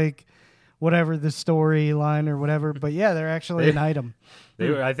part of like whatever the storyline or whatever. But yeah, they're actually an item.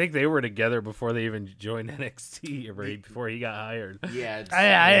 I think they were together before they even joined NXT or before he got hired. Yeah,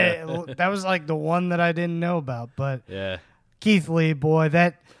 it's- That was like the one that I didn't know about. But Yeah. Keith Lee, boy,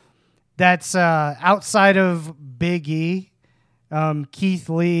 that's outside of Big E. Keith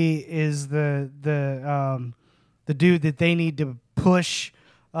Lee is the dude that they need to push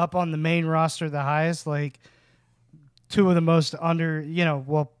up on the main roster the highest. Like 2 of the most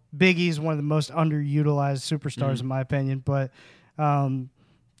Big E's one of the most underutilized superstars in my opinion. But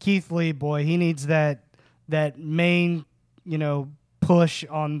Keith Lee, boy, he needs that main push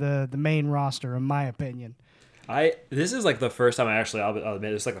on the main roster in my opinion. This is like the first time I'll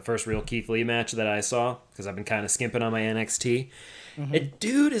admit it's like the first real Keith Lee match that I saw because I've been kind of skimping on my NXT. And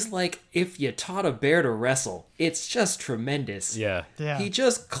dude is like if you taught a bear to wrestle, it's just tremendous. Yeah. Yeah. He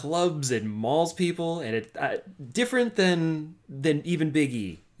just clubs and mauls people, and it different than even Big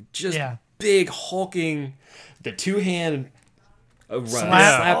E. Just big hulking, the 2-hand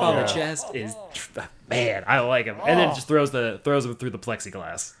slap on the chest is man. I like him, and then just throws him through the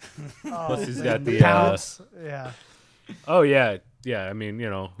plexiglass. Plus he's got the Pounce. Yeah. Oh yeah. Yeah, I mean,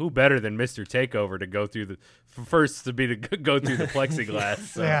 who better than Mr. Takeover to go through go through the plexiglass?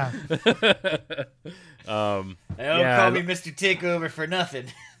 So. Yeah. They don't call me Mr. Takeover for nothing.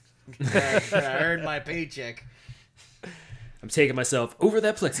 I earned my paycheck. I'm taking myself over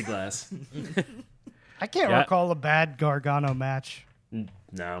that plexiglass. I can't recall a bad Gargano match.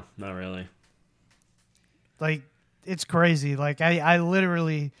 No, not really. Like, it's crazy. Like, I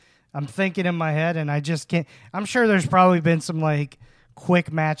literally, I'm thinking in my head, and I just can't. I'm sure there's probably been some, like,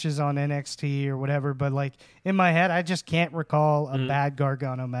 quick matches on NXT or whatever, but, like, in my head, I just can't recall a bad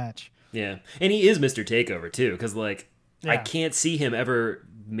Gargano match. Yeah, and he is Mr. Takeover too, because like I can't see him ever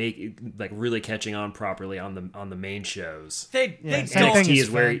really catching on properly on the main shows. They same don't. thing NXT is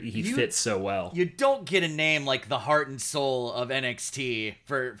is where fun. he fits so well. You don't get a name like the heart and soul of NXT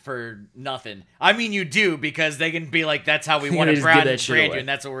for nothing. I mean, you do, because they can be like, that's how we want to just give brand that shit you, away. and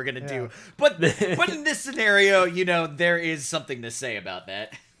that's what we're gonna do. But in this scenario, there is something to say about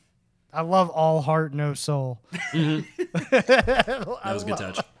that. I love all heart, no soul. That was a good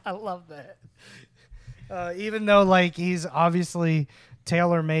touch. I love that. Even though like he's obviously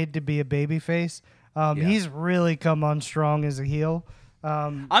tailor made to be a babyface, he's really come on strong as a heel,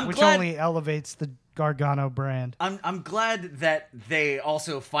 which glad- only elevates the Gargano brand. I'm glad that they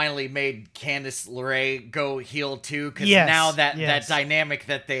also finally made Candice LeRae go heel too, because now that dynamic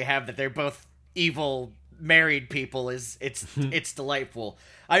that they have, that they're both evil married people, it's delightful.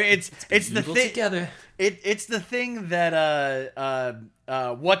 I mean, it's the Evil thing together. It's the thing that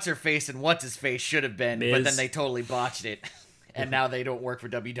what's her face and what's his face should have been, but Miz. then they totally botched it, and now they don't work for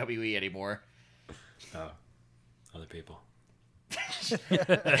WWE anymore. Oh, other people.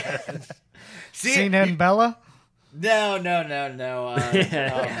 See, Cena and Bella. no.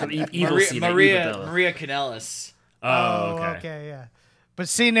 Evil Cena, evil Bella. Maria Kanellis. Oh, okay. Yeah. But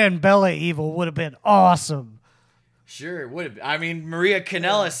Cena and Bella evil would have been awesome. Sure, it would have. I mean, Maria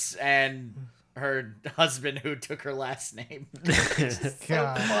Kanellis and her husband, who took her last name.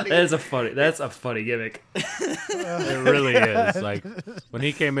 God. That's a funny gimmick. It really is. Like when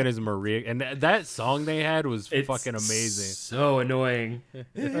he came in as Maria, and that song they had was fucking amazing. So annoying. Yeah.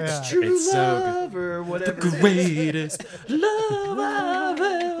 It's so Love or whatever. good. Greatest love I've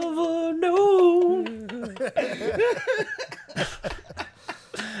ever known.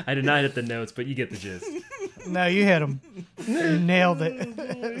 I did not hit the notes, but you get the gist. No, you hit him. You nailed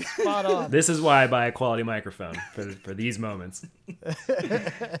it. Spot on. This is why I buy a quality microphone for these moments.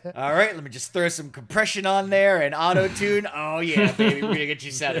 All right, let me just throw some compression on there and auto tune. Oh yeah, baby, we're gonna get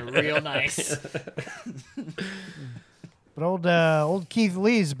you sounding real nice. But old Keith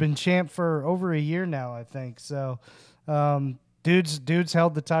Lee's been champ for over a year now, I think. So, dude's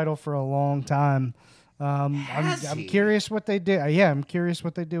held the title for a long time. I'm curious what they do. I'm curious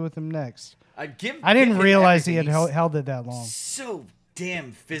what they do with him next. I didn't realize he had held it that long. So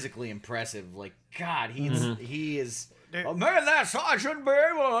damn physically impressive. Like, God, he is. Oh man, I shouldn't be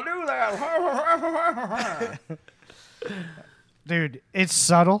able to do that. Dude, it's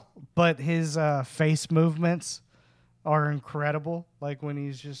subtle, but his face movements are incredible. Like when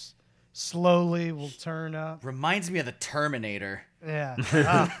he's just slowly will turn up. Reminds me of the Terminator. Yeah.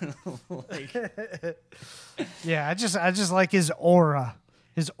 Yeah, I just like his aura.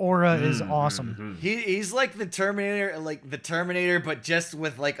 His aura is awesome. He's like the Terminator, but just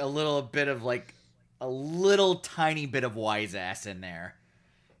with like a little bit of like a little tiny bit of wise ass in there.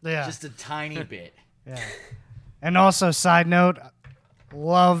 Yeah. Just a tiny bit. Yeah. And also, side note,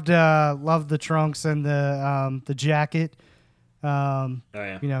 loved the trunks and the jacket. Oh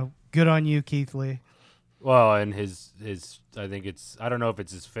yeah. Good on you, Keith Lee. Well, and his I think I don't know if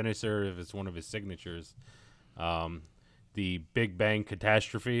it's his finisher, if it's one of his signatures. The Big Bang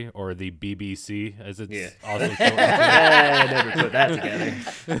Catastrophe, or the BBC, as it's also shortened. I never put that together.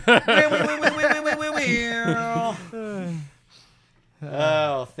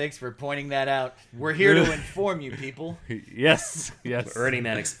 Oh, thanks for pointing that out. We're here to inform you, people. Yes. We're earning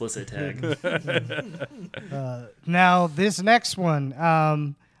that explicit tag. Now, this next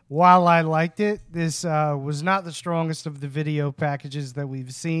one, while I liked it, this was not the strongest of the video packages that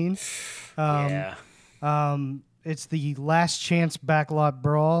we've seen. It's the last chance backlot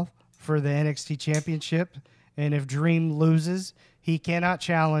brawl for the NXT Championship. And if Dream loses, he cannot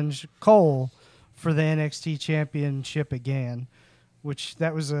challenge Cole for the NXT Championship again, which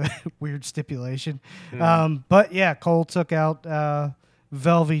that was a weird stipulation. But yeah, Cole took out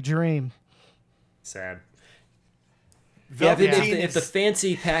Velvy Dream. Sad. If the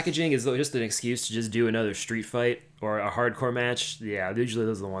fancy packaging is just an excuse to just do another street fight or a hardcore match, usually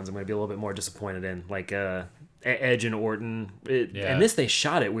those are the ones I'm going to be a little bit more disappointed in. Like Edge and Orton. And this, they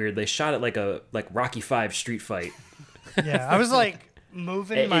shot it weird. They shot it like Rocky V street fight. Yeah, I was like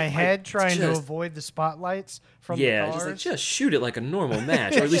moving my head trying to avoid the spotlights from the cars. Just like just shoot it like a normal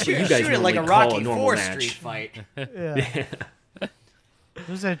match, or at least what you guys shoot it like a call Rocky a normal IV match. street fight. Yeah. It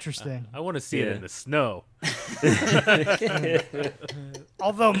was interesting. I want to see it in the snow.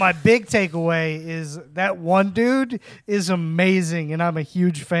 Although my big takeaway is that one dude is amazing, and I'm a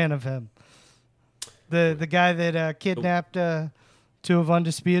huge fan of him. The guy that kidnapped two of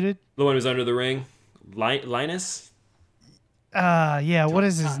Undisputed. The one who's under the ring, Linus. Yeah. What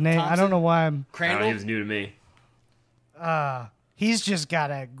is his name? I don't know why I'm. I don't know, he was new to me. he's just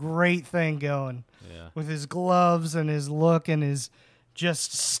got a great thing going Yeah. with his gloves and his look and his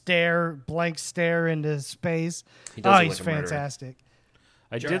just blank stare into space. He does look He's like a murderer. fantastic.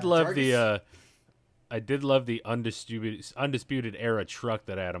 I did love the undisputed era truck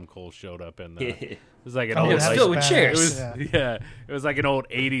that Adam Cole showed up in. It was like an Oh, old, It was that's filled with badass. chairs. Yeah. it was like an old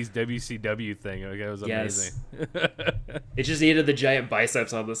 '80s WCW thing. Like, it was Yes. amazing. It just needed the giant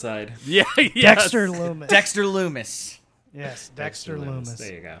biceps on the side. Yeah, yes. Dexter Loomis. Dexter Loomis. Yes, Dexter Loomis.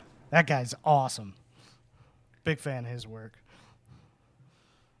 There you go. That guy's awesome. Big fan of his work.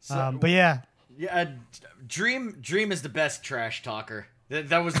 But yeah, Dream is the best trash talker.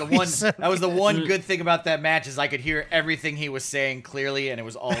 That was the one. so That was the one good thing about that match is I could hear everything he was saying clearly, and it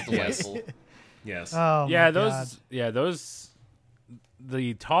was all delightful. Yes. oh Yeah, my those. God. Yeah, those.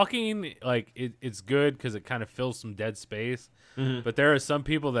 The talking, like it's good because it kind of fills some dead space. But there are some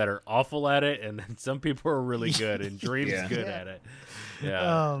people that are awful at it, and then some people are really good. And Dream's Yeah. good at it. Yeah.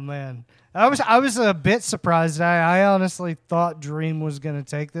 Oh man, I was a bit surprised. I honestly thought Dream was gonna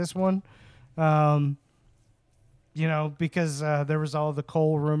take this one, because there was all the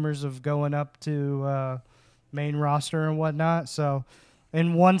Cole rumors of going up to main roster and whatnot. So,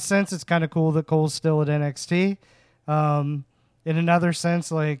 in one sense, it's kind of cool that Cole's still at NXT. In another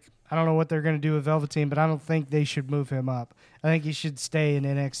sense, like I don't know what they're gonna do with Velveteen, but I don't think they should move him up. I think he should stay in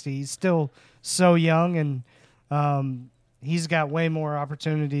NXT. He's still so young and. He's got way more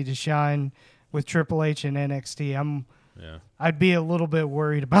opportunity to shine with Triple H and NXT. I'd be a little bit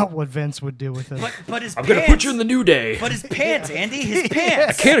worried about what Vince would do with him. But his I'm pants. gonna put you in the New Day. But his pants, Andy, his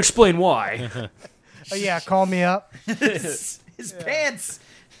pants. Can't explain why. Oh, yeah, call me up. his pants.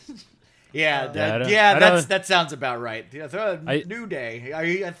 Yeah, I don't- that sounds about right. Yeah, throw a New Day.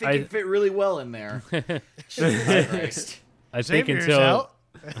 I think he'd fit really well in there. Jesus Christ. I think Xavier's until out.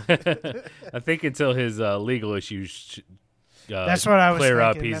 I think until his legal issues That's what I was clear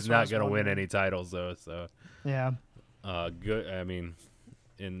up, thinking. he's That's what I not was going to win wondering. any titles though. So Yeah. good. I mean,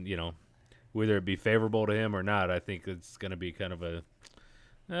 whether it be favorable to him or not, I think it's going to be kind of a.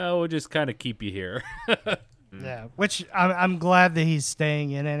 We'll just kind of keep you here. Yeah. Which I'm glad that he's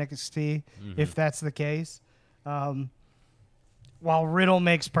staying in NXT if that's the case. While Riddle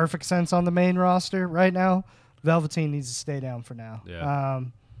makes perfect sense on the main roster right now, Velveteen needs to stay down for now. Yeah.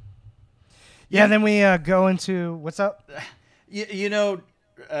 Then we go into what's up.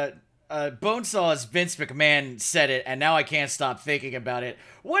 Bonesaw's Vince McMahon said it, and now I can't stop thinking about it.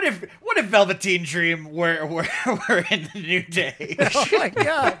 What if Velveteen Dream were in the New Day? Oh my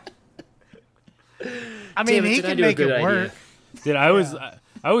god! I mean, Damn it, he did I can do a make good it idea? work. Dude,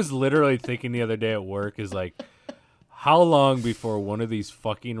 I was literally thinking the other day at work is like, how long before one of these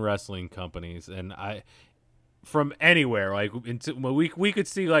fucking wrestling companies from anywhere, like we could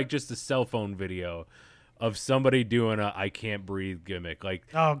see like just a cell phone video of somebody doing a I can't breathe gimmick. Like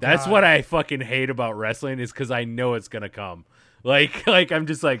Oh, that's God. what I fucking hate about wrestling is because I know it's gonna come. Like I'm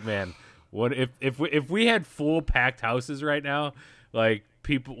just like, man, what if we had full packed houses right now, like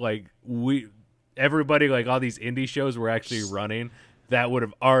people like everybody like all these indie shows were actually running. That would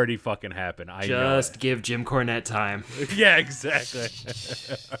have already fucking happened. I know. Just give Jim Cornette time. Yeah, exactly.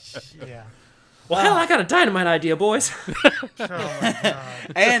 Yeah. Well, hell, I got a dynamite idea, boys. Oh my god.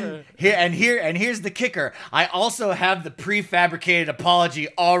 and here's the kicker. I also have the prefabricated apology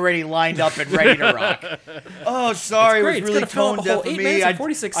already lined up and ready to rock. Oh, sorry, Great. it It's was really gonna fill up tone a whole deaf of 8 me. minutes and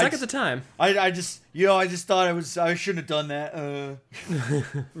 46 seconds of time. I just thought I shouldn't have done that.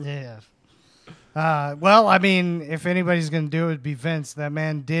 Yeah. Well, I mean, if anybody's going to do it, it'd be Vince. That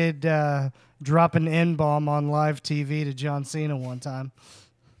man did drop an N-bomb on live TV to John Cena one time.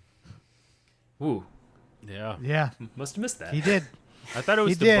 Ooh, Yeah. Yeah, must have missed that. he did. I thought it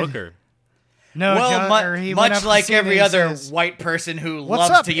was He the did. Booker. No, Well, he went up much to like Cena every and other says, white person who "What's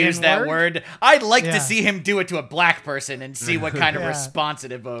loves up, to use that N-word?" word, I'd like Yeah. to see him do it to a black person and see what kind of Yeah. response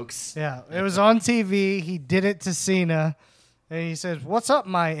it evokes. Yeah, it was on TV. He did it to Cena, and he says, "What's up,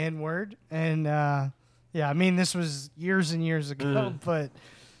 my N-word?" And yeah, I mean, this was years and years ago, but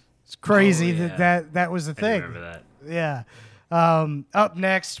it's crazy Oh, yeah. that was the I do thing. remember that. Yeah. Up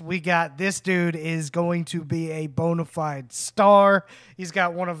next, we got this dude is going to be a bona fide star. He's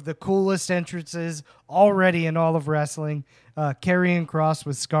got one of the coolest entrances already in all of wrestling. Karrion Kross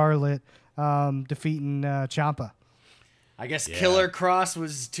with Scarlett defeating Ciampa. I guess Yeah. Killer Cross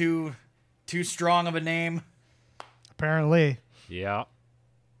was too strong of a name. Apparently, Yeah.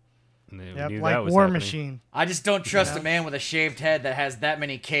 We yep, knew like that was War happening. Machine. I just don't trust a man with a shaved head that has that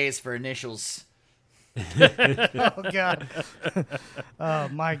many K's for initials. Oh God! Oh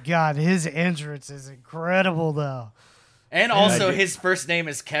my God! His entrance is incredible, though. And also, his first name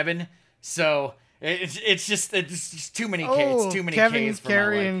is Kevin, so It's just too many Ks. Oh, It's too many Kevin Ks for my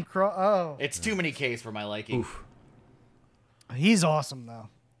Carrion liking. It's too many Ks for my liking. He's awesome though.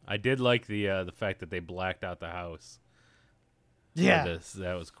 I did like the fact that they blacked out the house. Yeah.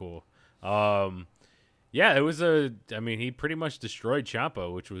 That was cool. Yeah, it was I mean, he pretty much destroyed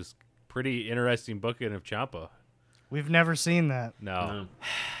Ciampa, which was pretty interesting booking of Ciampa. We've never seen that. No.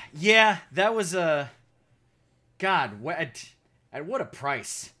 Yeah, that was a. God, at what a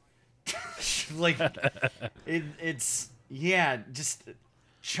price! Like, it's just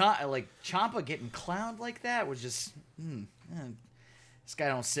Ciampa getting clowned like that was just. This guy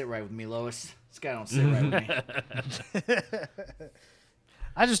don't sit right with me, Lois. This guy don't sit right with me.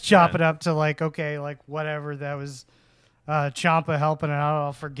 I just chop it up to like, okay, like whatever, that was Ciampa helping out.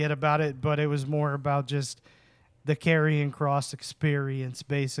 I'll forget about it, but it was more about just the Karrion Kross experience,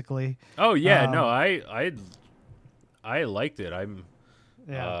 basically. Oh yeah, no, I liked it.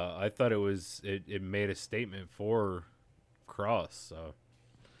 Yeah. I thought it made a statement for Cross. So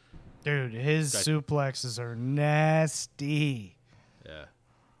Dude, his suplexes are nasty. yeah.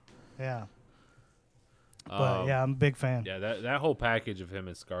 Yeah. But yeah, I'm a big fan. Yeah, that whole package of him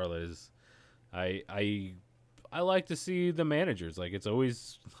and Scarlett is, I like to see the managers. Like it's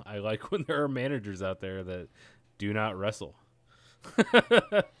always, I like when there are managers out there that do not wrestle.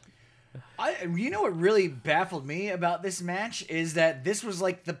 You know what really baffled me about this match is that this was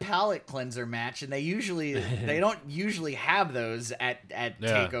like the palate cleanser match, and they don't usually have those at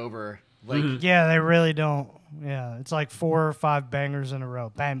Takeover. Like Yeah, they really don't. Yeah, it's like 4 or 5 bangers in a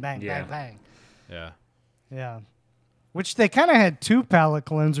row. Bang, bang, bang, bang. Yeah. Yeah. Which they kind of had 2 palate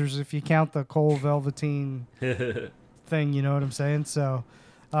cleansers if you count the Cole Velveteen thing, you know what I'm saying? So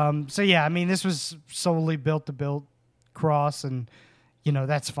yeah, I mean, this was solely built to build Cross, and, you know,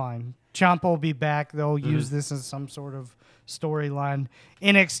 that's fine. Ciampa will be back. They'll use this as some sort of storyline.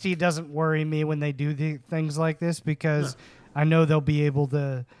 NXT doesn't worry me when they do things like this because I know they'll be able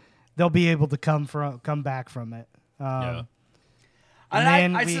to come back from it. Yeah.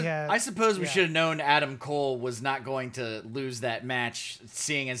 I suppose we should have known Adam Cole was not going to lose that match,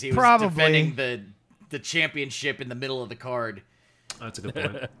 seeing as he was defending the championship in the middle of the card. That's a good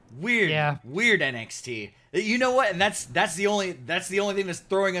point. Weird NXT. You know what? And that's the only thing that's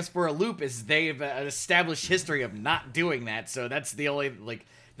throwing us for a loop is they've an established history of not doing that. So that's the only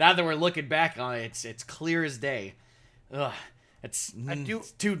now that we're looking back on it, it's clear as day. Ugh, it's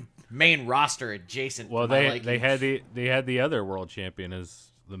too main roster adjacent. Well, they had the other world champion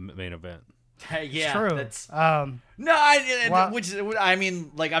as the main event. Yeah, true. That's Well, I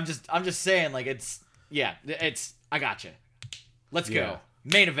mean, like I'm just saying, like it's I gotcha. Let's go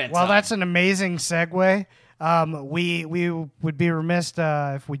main event. Well, time. that's an amazing segue. We would be remiss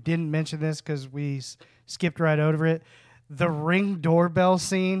if we didn't mention this because we skipped right over it. The Ring doorbell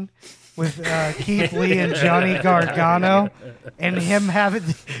scene with Keith Lee and Johnny Gargano, and him having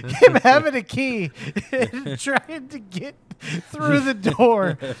a key and trying to get through the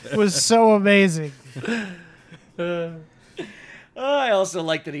door was so amazing. I also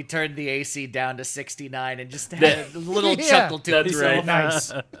like that he turned the AC down to 69 and just had a little chuckle to himself.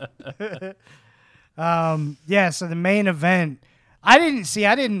 Nice. So the main event, I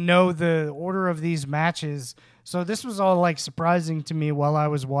didn't know the order of these matches, so this was all like surprising to me while I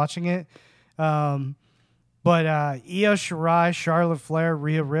was watching it. But Io Shirai, Charlotte Flair,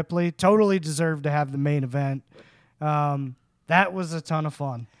 Rhea Ripley totally deserved to have the main event. That was a ton of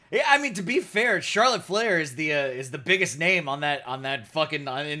fun. Yeah, I mean, to be fair, Charlotte Flair is the biggest name on that fucking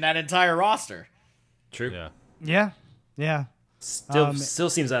in that entire roster. True. Yeah. Still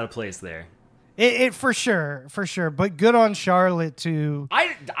seems out of place there. It for sure. But good on Charlotte to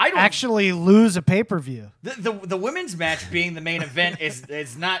I don't actually lose a pay-per-view. The women's match being the main event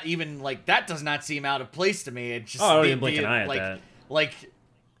is not even like that. Does not seem out of place to me. It's just I don't even blink an eye at that. Like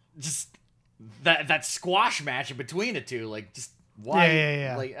just that squash match in between the two. Like just why?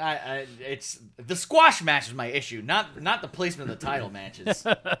 Yeah. Like it's the squash match is my issue, not the placement of the title matches.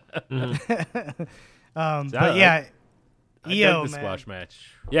 But yeah. I Io, dug the squash match.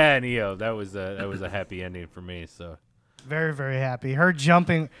 Yeah, and Io, that was a happy ending for me. So very, very happy. Her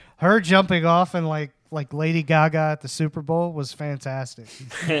jumping off and like Lady Gaga at the Super Bowl was fantastic.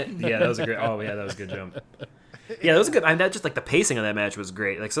 Yeah, that was a great. Oh yeah, that was a good jump. Yeah, that was a good. I mean, that just like the pacing of that match was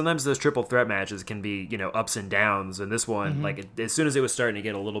great. Like sometimes those triple threat matches can be ups and downs, and this one as soon as it was starting to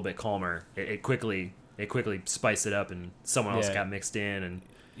get a little bit calmer, it quickly spiced it up, and someone else got mixed in, and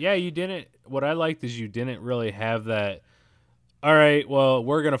yeah, you didn't. What I liked is you didn't really have that. All right, well,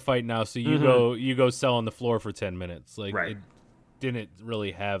 we're gonna fight now, so you go sell on the floor for 10 minutes. Like it didn't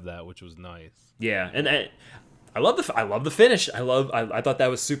really have that, which was nice. Yeah, and I love the finish. I thought that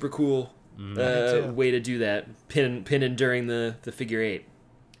was super cool. way to do that. Pinning during the figure eight.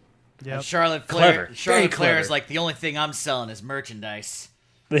 Yep. Charlotte Clever. Flair. Very Charlotte Flair is clever. like, the only thing I'm selling is merchandise.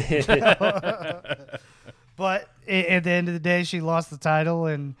 But at the end of the day, she lost the title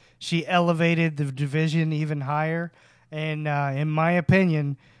and she elevated the division even higher. And in my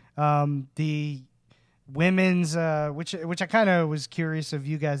opinion, the women's, which I kind of was curious of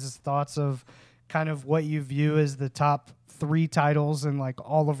you guys' thoughts of kind of what you view as the top 3 titles in like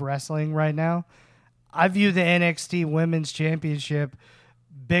all of wrestling right now. I view the NXT Women's Championship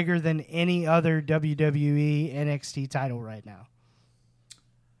bigger than any other WWE NXT title right now.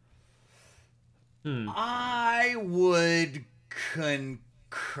 I would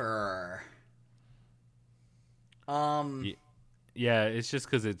concur. Yeah, it's just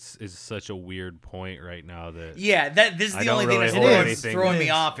because it's such a weird point right now that Yeah, this is I the don't only really thing hold that's anything. throwing me It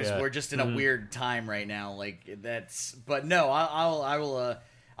is. off is Yeah. we're just in a weird time right now. Like that's, but no, I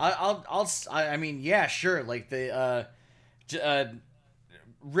mean, yeah, sure. Like the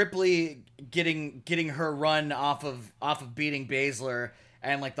Ripley getting her run off of beating Baszler,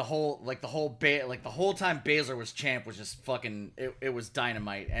 and like the whole time Baszler was champ was just fucking it was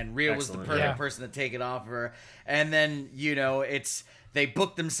dynamite, and Rhea was the Excellent, perfect yeah. person to take it off of her. And then they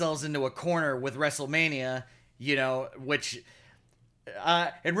booked themselves into a corner with WrestleMania, which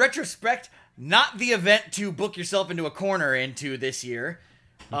in retrospect, not the event to book yourself into a corner into this year.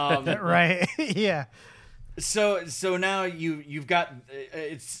 Right? Yeah. So now you've got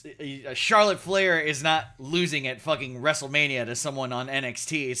Charlotte Flair is not losing at fucking WrestleMania to someone on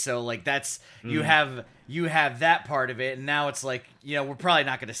NXT. So like that's you have that part of it, and now it's like we're probably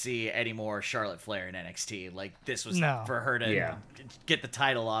not going to see any more Charlotte Flair in NXT. Like this was No. for her to get the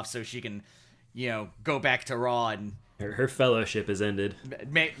title off so she can go back to Raw and Her fellowship has ended.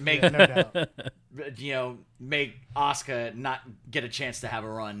 make No doubt. make Asuka not get a chance to have a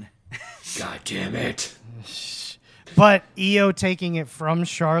run. God damn it. But Io taking it from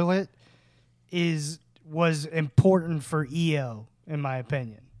Charlotte was important for Io, in my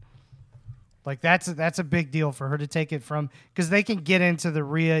opinion. Like that's a big deal for her to take it from, because they can get into the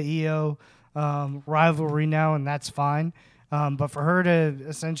Rhea Io rivalry now, and that's fine. But for her to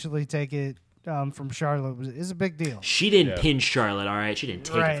essentially take it from Charlotte is a big deal. She didn't pin Charlotte, all right? She didn't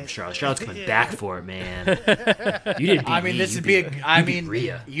take it Right. from Charlotte. Charlotte's coming back for it, man. You didn't beat I mean, me, this you would be beat- I you beat mean,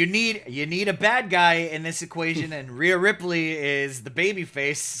 Rhea. you need a bad guy in this equation, and Rhea Ripley is the baby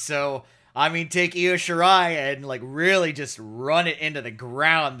face. So I mean, take Io Shirai and like really just run it into the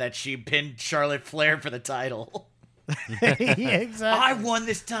ground that she pinned Charlotte Flair for the title. Yeah, exactly. I won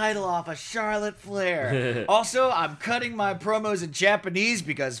this title off of Charlotte Flair. Also, I'm cutting my promos in Japanese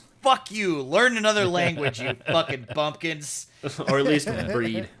because fuck you. Learn another language, you fucking bumpkins. Or at least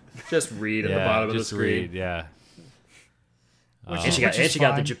read. Just read at the bottom of the just screen. read, yeah. And she got the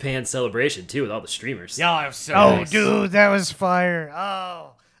fine. Japan celebration, too, with all the streamers. Yeah, I'm so Oh, nice. dude, that was fire.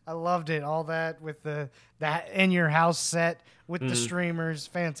 Oh, I loved it. All that with that in your house set with the streamers.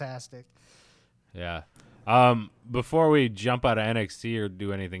 Fantastic. Yeah. Before we jump out of NXT or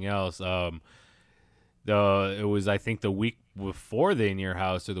do anything else, it was I think the week before the In Your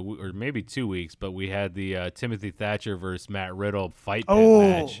House or maybe 2 weeks, but we had the Timothy Thatcher versus Matt Riddle fight pit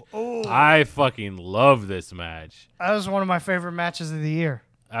match. I fucking love this match. That was one of my favorite matches of the year.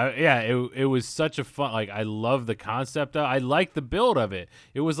 Yeah, it was such a fun. Like I love the concept of. I like the build of it.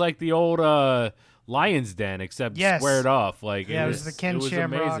 It was like the old Lion's Den, except Yes. squared off. Like Yeah, it was the Ken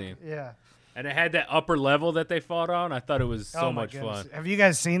Shamrock. amazing. Yeah. And it had that upper level that they fought on. I thought it was so Oh my much goodness. fun. Have you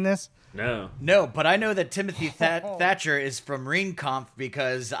guys seen this? No. No, but I know that Timothy Thatcher is from Ringkampf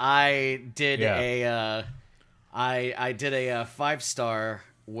because I did I did a 5-star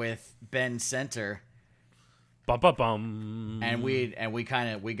with Ben Center, Bum bum bum. and we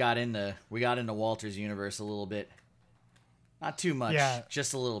got into Walter's universe a little bit. Not too much, Yeah.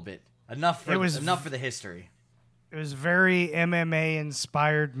 just a little bit. Enough for the history. It was a very MMA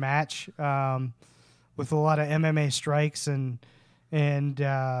inspired match with a lot of MMA strikes and And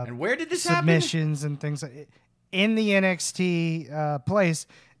where did this happen? submissions and things like in the NXT place.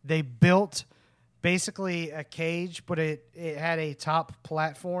 They built basically a cage, but it had a top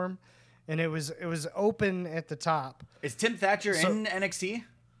platform, and it was open at the top. Is Tim Thatcher in NXT?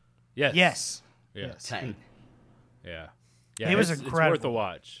 Yes. Yes. Yes. Tight. Yeah. He was it's worth a incredible.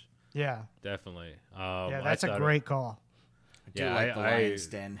 watch. Yeah. Definitely. Yeah, I that's a thought great call. I do Yeah, like the I- Lion's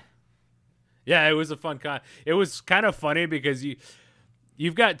Den. Yeah, it was a fun It was kind of funny because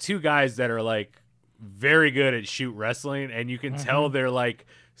you've got two guys that are like very good at shoot wrestling, and you can tell they're like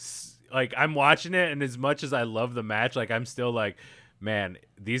I'm watching it, and as much as I love the match, like I'm still like, man,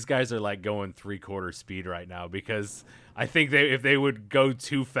 these guys are like going 3/4 speed right now because I think if they would go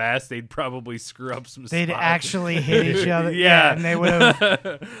too fast, they'd probably screw up some They'd spots. actually hit each other. Yeah. And they would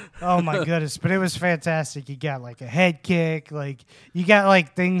have. Oh my goodness! But it was fantastic. You got like a head kick, like you got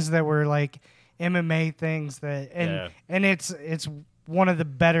like things that were like MMA things that, and it's one of the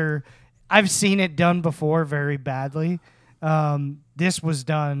better. I've seen it done before very badly. This was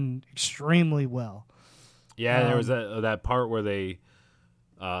done extremely well. Yeah, there was that part where they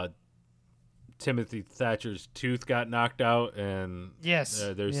Timothy Thatcher's tooth got knocked out, and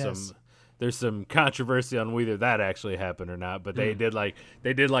there's some controversy on whether that actually happened or not. But they did like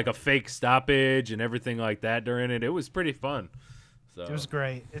a fake stoppage and everything like that during it. It was pretty fun. So It was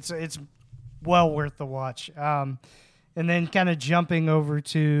great. It's well worth the watch. And then kind of jumping over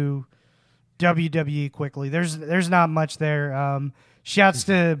to WWE quickly. There's not much there. Shouts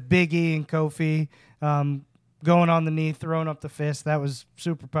to Big E and Kofi. Going on the knee, throwing up the fist. That was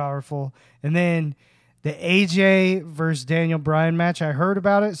super powerful. And then the AJ versus Daniel Bryan match, I heard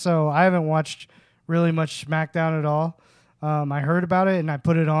about it, so I haven't watched really much SmackDown at all. I heard about it, and I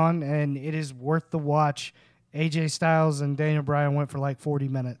put it on, and it is worth the watch. AJ Styles and Daniel Bryan went for like 40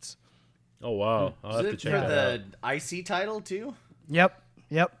 minutes. Oh, wow. I'll have to check for that out. the IC title, too? Yep.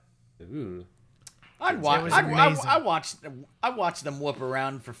 Ooh. I watched them whoop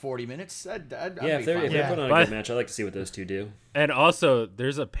around for 40 minutes. I'd Yeah, be if they're fine. putting on a But- good match, I like to see what those two do. And also,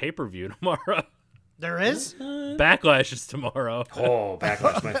 there's a pay-per-view tomorrow. There is? Backlash is tomorrow. Oh,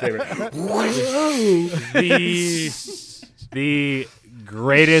 Backlash, my favorite. the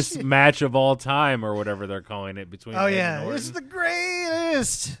greatest match of all time, or whatever they're calling it, between Oh, Edge yeah. and Orton. It's the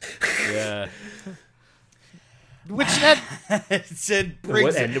greatest. Yeah. Which that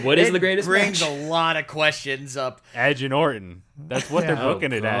What is the greatest brings match? a lot of questions up. Edge and Orton. That's what they're Oh,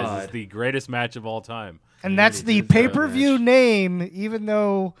 booking it as. God. Is the greatest match of all time. and that's the pay-per-view name, even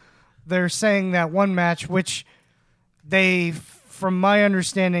though they're saying that one match, which they, from my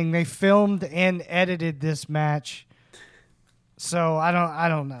understanding, they filmed and edited this match. So I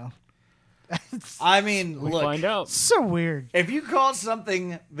don't know. I mean, We look, find out. So weird. if you call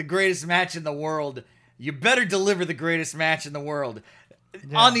something the greatest match in the world, you better deliver the greatest match in the world.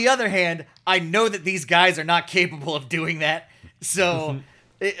 On the other hand, I know that these guys are not capable of doing that. So,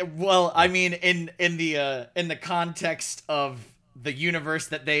 I mean, in the context of the universe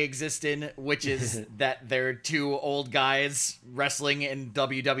that they exist in, which is that they're two old guys wrestling in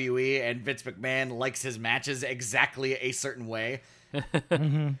WWE, and Vince McMahon likes his matches exactly a certain way,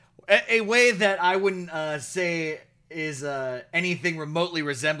 a way that I wouldn't say is anything remotely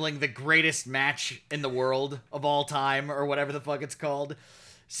resembling the greatest match in the world of all time, or whatever the fuck it's called.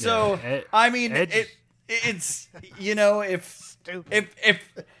 So, Yeah, I mean, Edge- it's, you know, if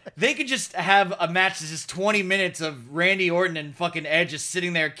they could just have a match that's just 20 minutes of Randy Orton and fucking Edge just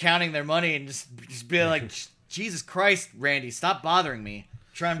sitting there counting their money and just be like, Jesus Christ, Randy, stop bothering me.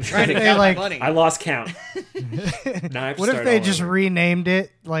 I'm trying to They, count like- my money. I lost count. Now I have to What if start they all just over. renamed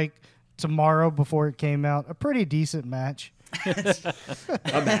it like tomorrow before it came out? A pretty decent match. a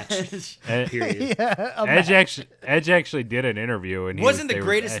match? Ed- Period. Edge actually did an interview, and Wasn't the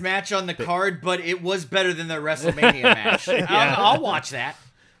greatest match on the card, but it was better than their WrestleMania match. I'll watch that.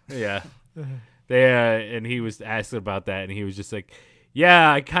 Yeah. They and he was asked about that, and he was just like, "Yeah,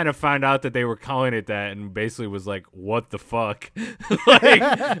 I kind of found out that they were calling it that, and basically was like, what the fuck?"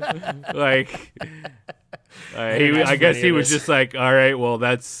 I guess he was just like, "All right, well,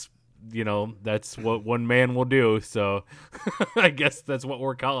 that's what one man will do, so I guess that's what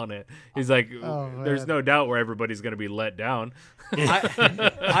we're calling it." He's like, "There's no doubt where everybody's gonna be let down."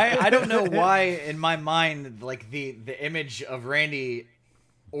 I don't know why in my mind, like the image of Randy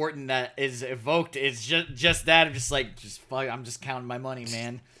Orton that is evoked is just that. I'm just like, fuck, I'm just counting my money,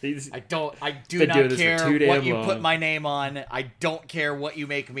 man. I do Been doing not this for care too damn what you put long. my name on. I don't care what you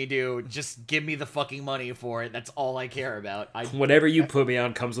make me do. Just give me the fucking money for it. That's all I care about. Whatever you put me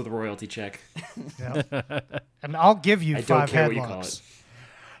on comes with a royalty check. And I'll give you I don't 5 care what you call headlocks. it.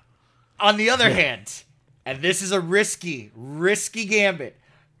 On the other hand, and this is a risky gambit,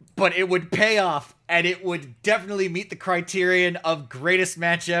 but it would pay off, and it would definitely meet the criterion of greatest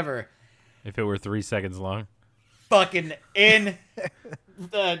match ever. If it were 3 seconds long. Fucking in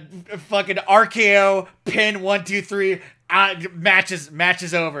the fucking RKO pin 1 2 3 match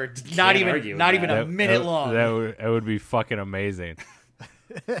is over. Not Can't argue with even that. a minute long. That would be fucking amazing.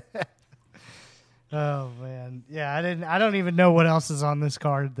 Oh man, yeah. I don't even know what else is on this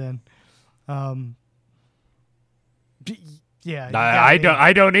card. Then, Yeah, you I gotta don't.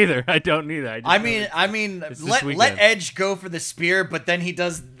 I don't either. I don't either. I mean, It's this let weekend. Edge go for the spear, but then he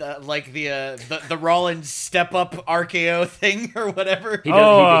does the Rollins step up RKO thing or whatever. He does,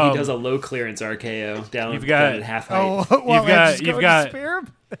 Oh, he does a low clearance RKO down, You've got- down at half height. Oh, well, you've got- spear him?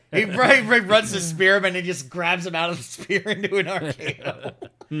 He right runs the spear and he just grabs him out of the spear into an RKO.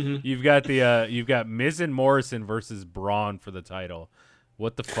 You've got Miz and Morrison versus Braun for the title.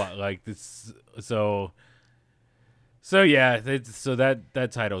 What the fuck? Like this. So yeah. So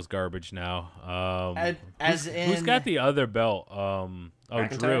that title's garbage now. Who's got the other belt?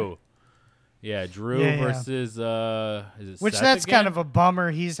 McIntyre? Drew. Yeah, Drew Yeah. versus is it Which Seth that's again? kind of a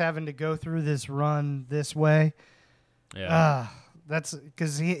bummer. He's having to go through this run this way. yeah. That's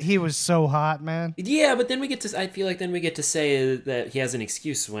because he was so hot, man. Yeah, but then we get to. I feel like then we get to say that he has an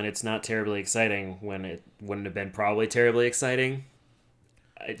excuse when it's not terribly exciting. When it wouldn't have been probably terribly exciting.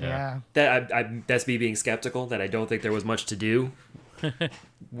 Yeah. That's me being skeptical. That I don't think there was much to do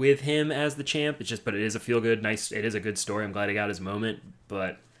with him as the champ. But it is a feel good, nice. It is a good story. I'm glad he got his moment.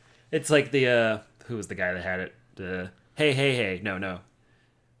 But it's like the who was the guy that had it? The hey no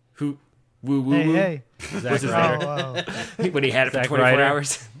who. Woo woo Hey, woo. hey. Zack Ryder. Oh, When he had it for Zack 24 Ryder.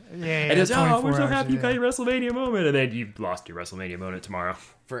 hours. yeah. And he goes, oh, we're 24 so hours, happy you yeah. got your WrestleMania moment. And then you lost your WrestleMania moment tomorrow.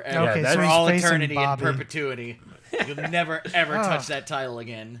 Forever. Okay, so for he's all facing eternity and Bobby. perpetuity. You'll never ever touch that title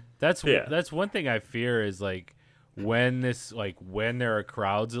again. That's Yeah. that's one thing I fear is like when there are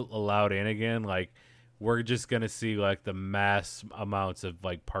crowds allowed in again, like we're just gonna see like the mass amounts of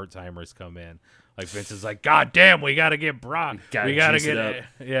like part timers come in. Like Vince is like, God damn, we gotta get Brock. Gotta We gotta juice it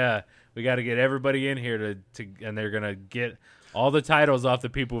get we gotta get everybody in here to and they're gonna get all the titles off the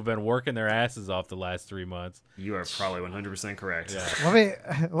people who've been working their asses off the last 3 months. You are probably 100% correct.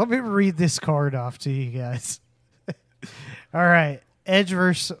 Let me read this card off to you guys. All right, Edge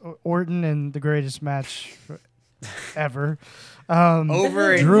versus Orton in the greatest match ever.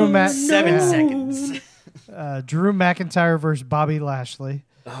 Over Drew in Ma- 7 yeah. seconds. Drew McIntyre versus Bobby Lashley.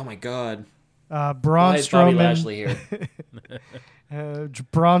 Oh my God. Braun Why is Bobby Strowman. Lashley here?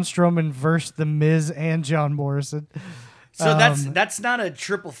 Braun Strowman versus The Miz and John Morrison. So that's not a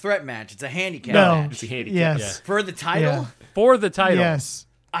triple threat match. It's a handicap No. match. It's a handicap. Yes. For the title? Yeah. For the title. Yes.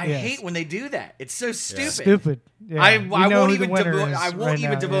 I Yes. hate when they do that. It's so stupid. Stupid. Yeah. I We won't know who even the winner devote is I won't right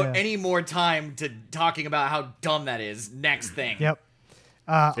even now, devote yeah. any more time to talking about how dumb that is. Next thing. Yep.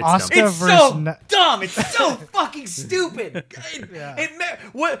 dumb. Oscar It's versus so Ni- dumb. It's so fucking stupid.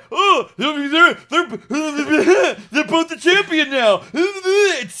 What? Oh, they're both the champion now.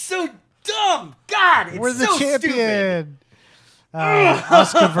 It's so dumb. God, it's We're the so champion. stupid.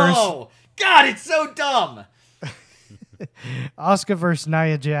 Oscar versus Oh, God, it's so dumb. Oscar versus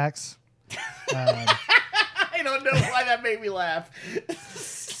Nia Jax. I don't know why that made me laugh.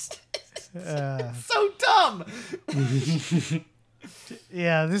 So dumb.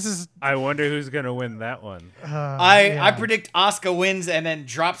 Yeah, this is I wonder who's gonna win that one. I predict Asuka wins and then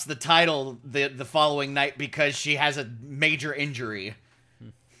drops the title the following night because she has a major injury.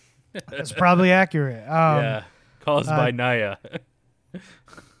 That's probably accurate. Yeah. Caused by Naya.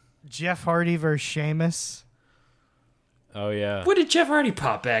 Jeff Hardy versus Sheamus. Oh yeah. When did Jeff Hardy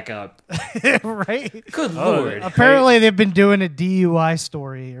pop back up? Right? Good Oh, Lord. Apparently, they've been doing a DUI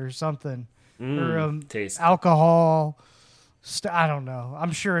story or something. Or taste. alcohol. I don't know.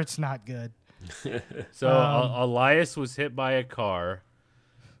 I'm sure it's not good. So Elias was hit by a car,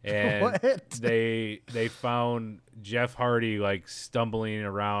 and What? they found Jeff Hardy like stumbling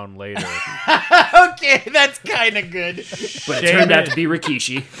around later. Okay, that's kind of good. But it turned out to be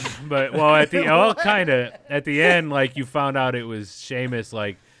Rikishi. But well, at the end, like you found out it was Sheamus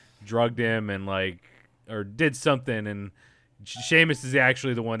like drugged him and like or did something, and Sheamus is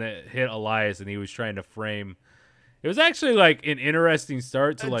actually the one that hit Elias, and he was trying to frame. It was actually like an interesting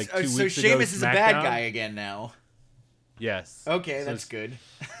start to like 2 weeks ago. So Sheamus is a bad SmackDown. guy again now. Yes. Okay, So that's good.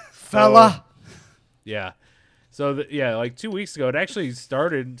 Fella. Yeah. So like 2 weeks ago, it actually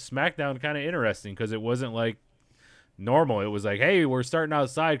started SmackDown kind of interesting because it wasn't like normal. It was like, hey, we're starting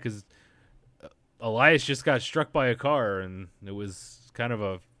outside because Elias just got struck by a car, and it was kind of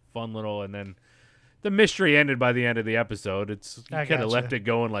a fun little. And then the mystery ended by the end of the episode. You I could have gotcha. left it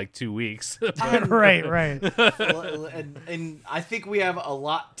going like 2 weeks. right. And I think we have a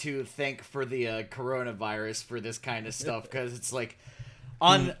lot to thank for the coronavirus for this kind of stuff because it's like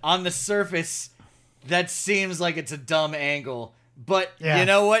on the surface that seems like it's a dumb angle, but Yeah. you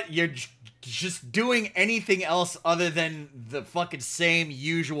know what? You're just doing anything else other than the fucking same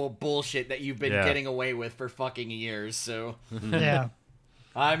usual bullshit that you've been Yeah. getting away with for fucking years. So Yeah.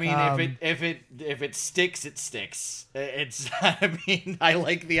 I mean, if it sticks, it sticks. It's. I mean, I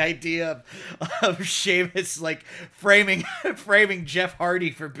like the idea of Sheamus like framing Jeff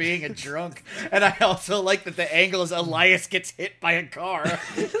Hardy for being a drunk, and I also like that the angle is Elias gets hit by a car.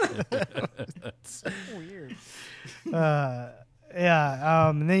 Weird.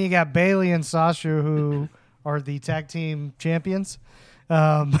 And then you got Bailey and Sasha, who are the tag team champions.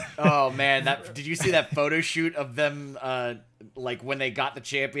 Oh man, did you see that photo shoot of them? Like when they got the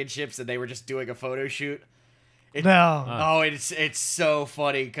championships and they were just doing a photo shoot. No. Oh, it's so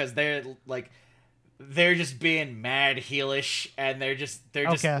funny because they're just being mad heelish and they're just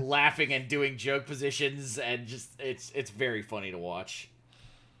laughing and doing joke positions and just it's very funny to watch.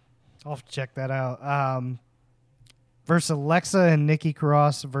 I'll have to check that out. Versus Alexa and Nikki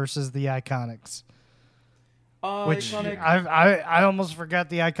Cross versus the Iconics. Which I almost forgot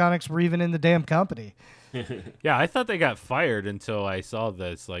the Iconics were even in the damn company. Yeah, I thought they got fired until I saw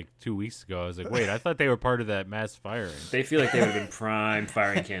this like 2 weeks ago. I was like, wait, I thought they were part of that mass firing. They feel like they would have been prime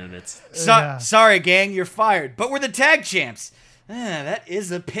firing candidates. Sorry, gang, you're fired. But we're the tag champs. That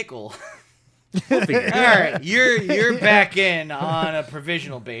is a pickle. All right, you're back in on a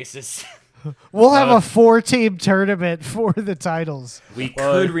provisional basis. We'll have a 4-team tournament for the titles. We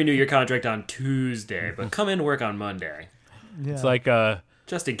could renew your contract on Tuesday, but come in to work on Monday. Yeah. It's like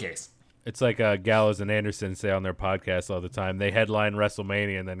just in case. It's like Gallows and Anderson say on their podcast all the time. They headline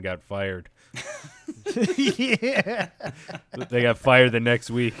WrestleMania and then got fired. Yeah. They got fired the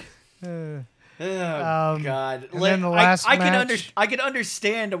next week. Oh God! And then the last match. I can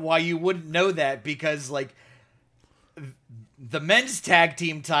understand why you wouldn't know that because like the men's tag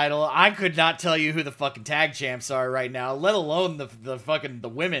team title, I could not tell you who the fucking tag champs are right now, let alone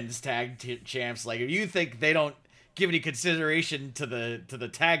the women's tag champs. Like if you think they don't give any consideration to the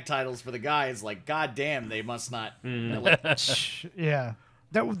tag titles for the guys, like goddamn, they must not. Yeah,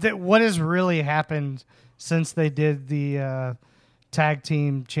 that what has really happened since they did the tag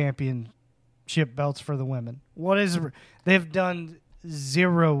team championship belts for the women? They've done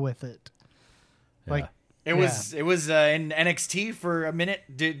zero with it. Like it was in NXT for a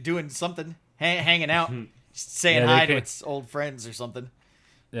minute doing something, hanging out, saying hi to its old friends or something.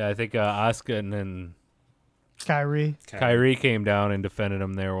 Yeah, I think Asuka and then Kyrie came down and defended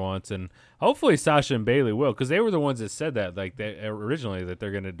him there once, and hopefully Sasha and Bailey will, because they were the ones that said that, like they originally, that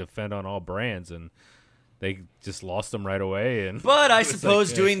they're going to defend on all brands, and they just lost them right away. And but I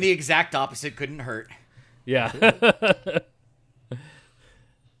suppose doing the exact opposite couldn't hurt. Yeah.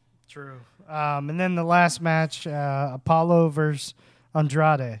 True. And then the last match, Apollo versus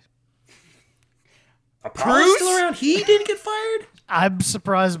Andrade. Apollo's still around? He didn't get fired? I'm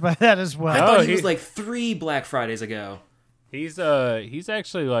surprised by that as well. I thought he was like 3 Black Fridays ago. He's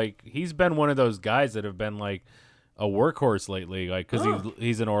actually like, he's been one of those guys that have been like a workhorse lately, like because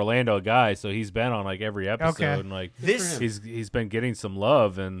he's an Orlando guy, so he's been on like every episode, and like he's been getting some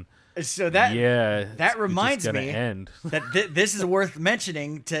love, and so that reminds me that this is worth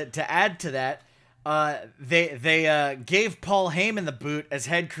mentioning to add to that. They gave Paul Heyman the boot as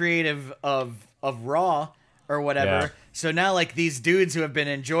head creative of Raw or whatever. Yeah. So now like these dudes who have been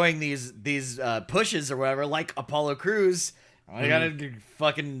enjoying these pushes or whatever, like Apollo Crews, I gotta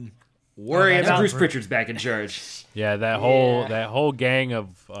fucking worry about Bruce Pritchard's back in charge. Yeah, that whole gang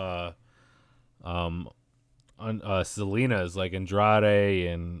of Selena's like Andrade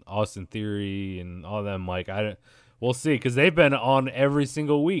and Austin Theory and all them. Like we'll see, because they've been on every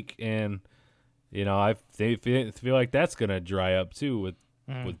single week, and you know I feel like that's gonna dry up too with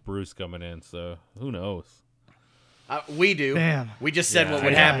Bruce coming in. So who knows? We do. Damn. We just said what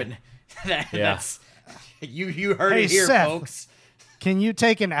would happen. That's you heard it here, Seth, folks. Can you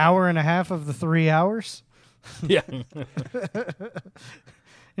take an hour and a half of the 3 hours? Yeah. And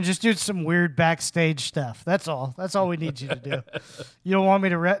just do some weird backstage stuff. That's all. That's all we need you to do. You don't want me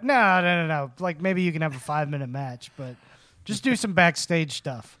to No. Like maybe you can have a 5-minute match, but just do some backstage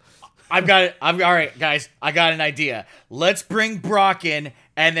stuff. I've got it. All right, guys. I got an idea. Let's bring Brock in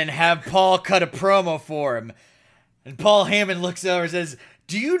and then have Paul cut a promo for him. And Paul Heyman looks over and says,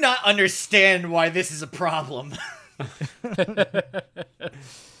 "Do you not understand why this is a problem?"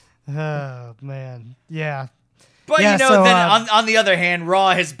 Oh man, yeah. But then on the other hand,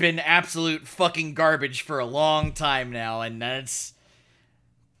 Raw has been absolute fucking garbage for a long time now, and that's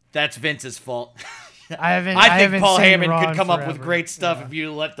Vince's fault. I think Paul seen Heyman Raw could come forever. up with great stuff if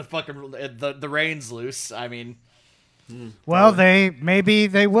you let the fucking the reins loose. I mean, well, maybe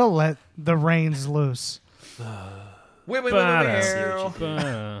they will let the reins loose.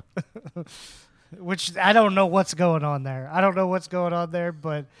 Which I don't know what's going on there.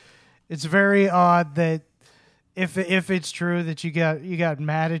 But it's very odd that if it's true that you got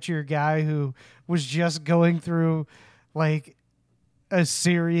mad at your guy who was just going through like a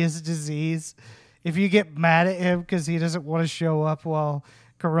serious disease, if you get mad at him because he doesn't want to show up while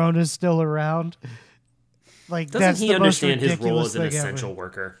Corona's still around, like Doesn't that's he the most understand his role ridiculous as an thing ever. essential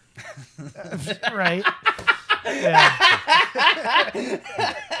worker? Right? Yeah.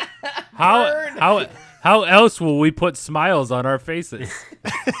 How else will we put smiles on our faces?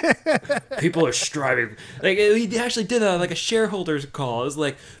 People are striving. Like he actually did like a shareholders call. It was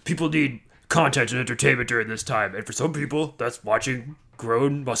like people need content and entertainment during this time, and for some people, that's watching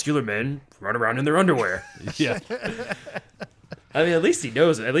grown muscular men run around in their underwear. Yeah. I mean, at least he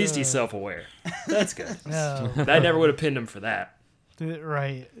knows it. At least he's self-aware. That's good. I never would have pinned him for that.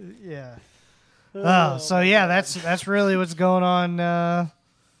 Right. Yeah. Oh, so yeah, that's really what's going on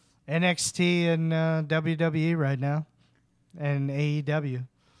NXT and WWE right now, and AEW,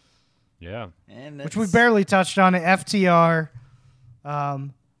 Yeah. And which we barely touched on at FTR.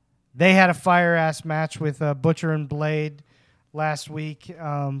 They had a fire ass match with Butcher and Blade last week.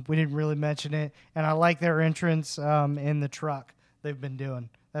 We didn't really mention it, and I like their entrance in the truck they've been doing.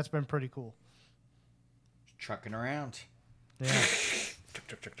 That's been pretty cool. trucking around. Yeah.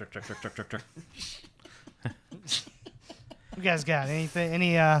 You guys got anything?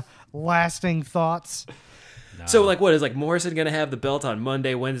 Any lasting thoughts? So, like, what is like Morrison gonna have the belt on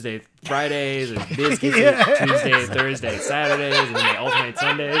Monday, Wednesday, Fridays, and Miz gets it Tuesday, Thursday, Saturdays, and then they alternate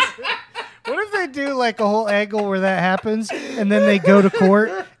Sundays? What if they do like a whole angle where that happens, and then they go to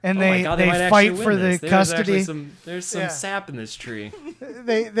court and Oh my they God, they might they actually fight win for this. the There's actually custody? there's some Yeah. sap in this tree.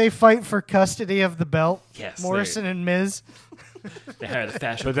 They fight for custody of the belt. Yes, Morrison and Miz. They hire the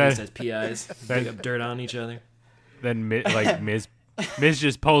fashion But police then- as PIs, pick up dirt on each other. Then Miz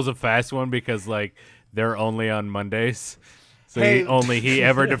just pulls a fast one because like they're only on Mondays. So Hey. only he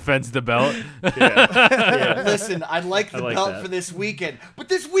ever defends the belt. Listen, I'd like the like belt that. for this weekend, but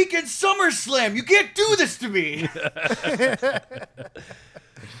this weekend's SummerSlam. You can't do this to me.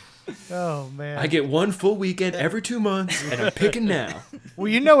 Oh man. I get one full weekend every 2 months, and I'm picking now. Well,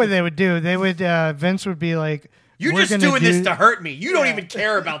 you know what they would do? They would Vince would be like, You're "We're just gonna doing this do-" to hurt me. You don't even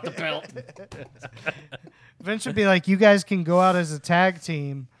care about the belt. Vince would be like, "You guys can go out as a tag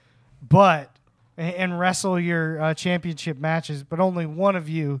team, but and wrestle your championship matches, but only one of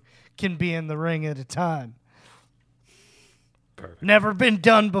you can be in the ring at a time." Perfect. Never been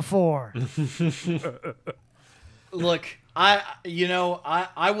done before. Look,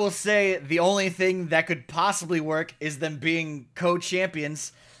 I will say the only thing that could possibly work is them being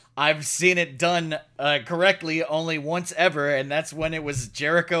co-champions. I've seen it done correctly only once ever, and that's when it was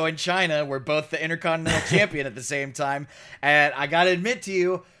Jericho and Chyna were both the Intercontinental Champion at the same time. And I gotta admit to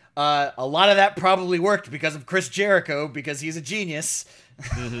you, a lot of that probably worked because of Chris Jericho, because he's a genius.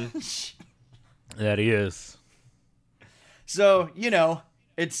 That he is. So,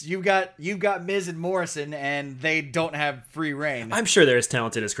 it's you've got Miz and Morrison, and they don't have free reign. I'm sure they're as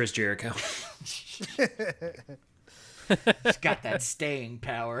talented as Chris Jericho. He's got that staying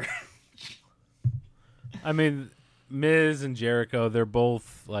power. I mean, Miz and Jericho, they're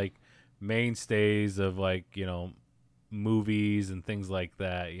both like mainstays of like, movies and things like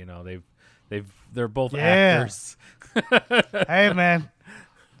that. They're both Yeah. actors. Hey man,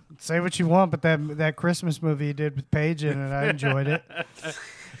 say what you want, but that Christmas movie you did with Paige in it, I enjoyed it.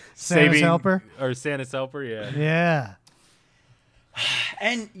 Santa's Helper. Or Santa's Helper, yeah. Yeah.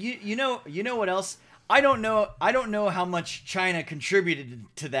 And you know what else? I don't know how much Chyna contributed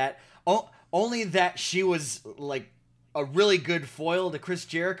to that. Only that she was like a really good foil to Chris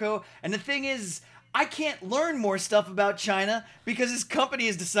Jericho. And the thing is, I can't learn more stuff about Chyna because his company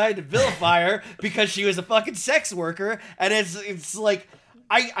has decided to vilify her because she was a fucking sex worker. And it's like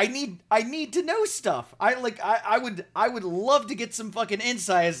I need to know stuff. I would love to get some fucking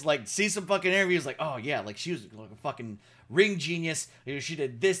insights, like see some fucking interviews, like, oh yeah, like she was like a fucking ring genius. She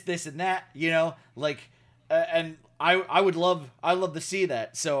did this, and that, and I'd love to see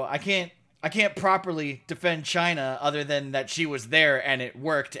that. So I can't properly defend Chyna other than that she was there and it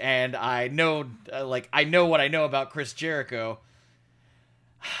worked, and I know what I know about Chris Jericho.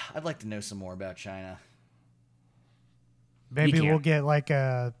 I'd like to know some more about Chyna. Maybe You we'll can't. get like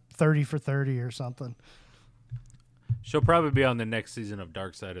a 30 for 30 or something. She'll probably be on the next season of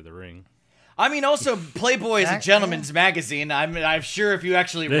Dark Side of the Ring. I mean, also Playboy is a gentleman's magazine. I'm sure if you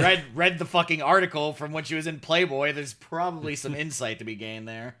actually read the fucking article from when she was in Playboy, there's probably some insight to be gained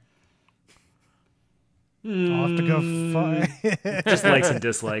there. I'll have to go. Just likes and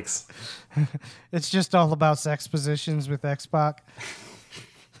dislikes. It's just all about sex positions with X-Pac.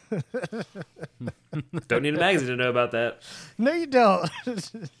 Don't need a magazine to know about that. No, you don't.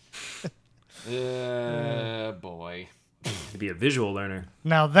 Boy. To be a visual learner.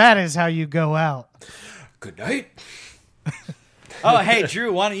 Now that is how you go out. Good night. Oh, hey,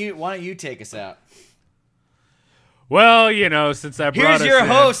 Drew, why don't you take us out? Well, since I brought Here's us your in-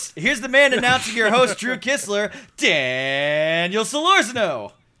 host. Here's the man announcing your host, Drew Kistler, Daniel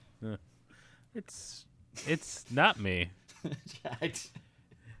Solorzano. It's not me.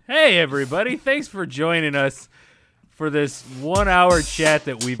 Hey, everybody. Thanks for joining us for this 1 hour chat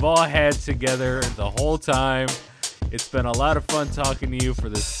that we've all had together the whole time. It's been a lot of fun talking to you for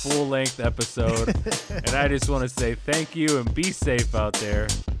this full-length episode. And I just want to say thank you and be safe out there.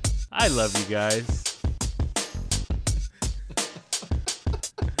 I love you guys.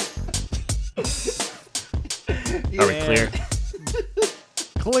 Are we clear?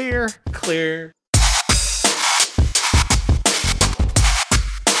 Clear. Clear.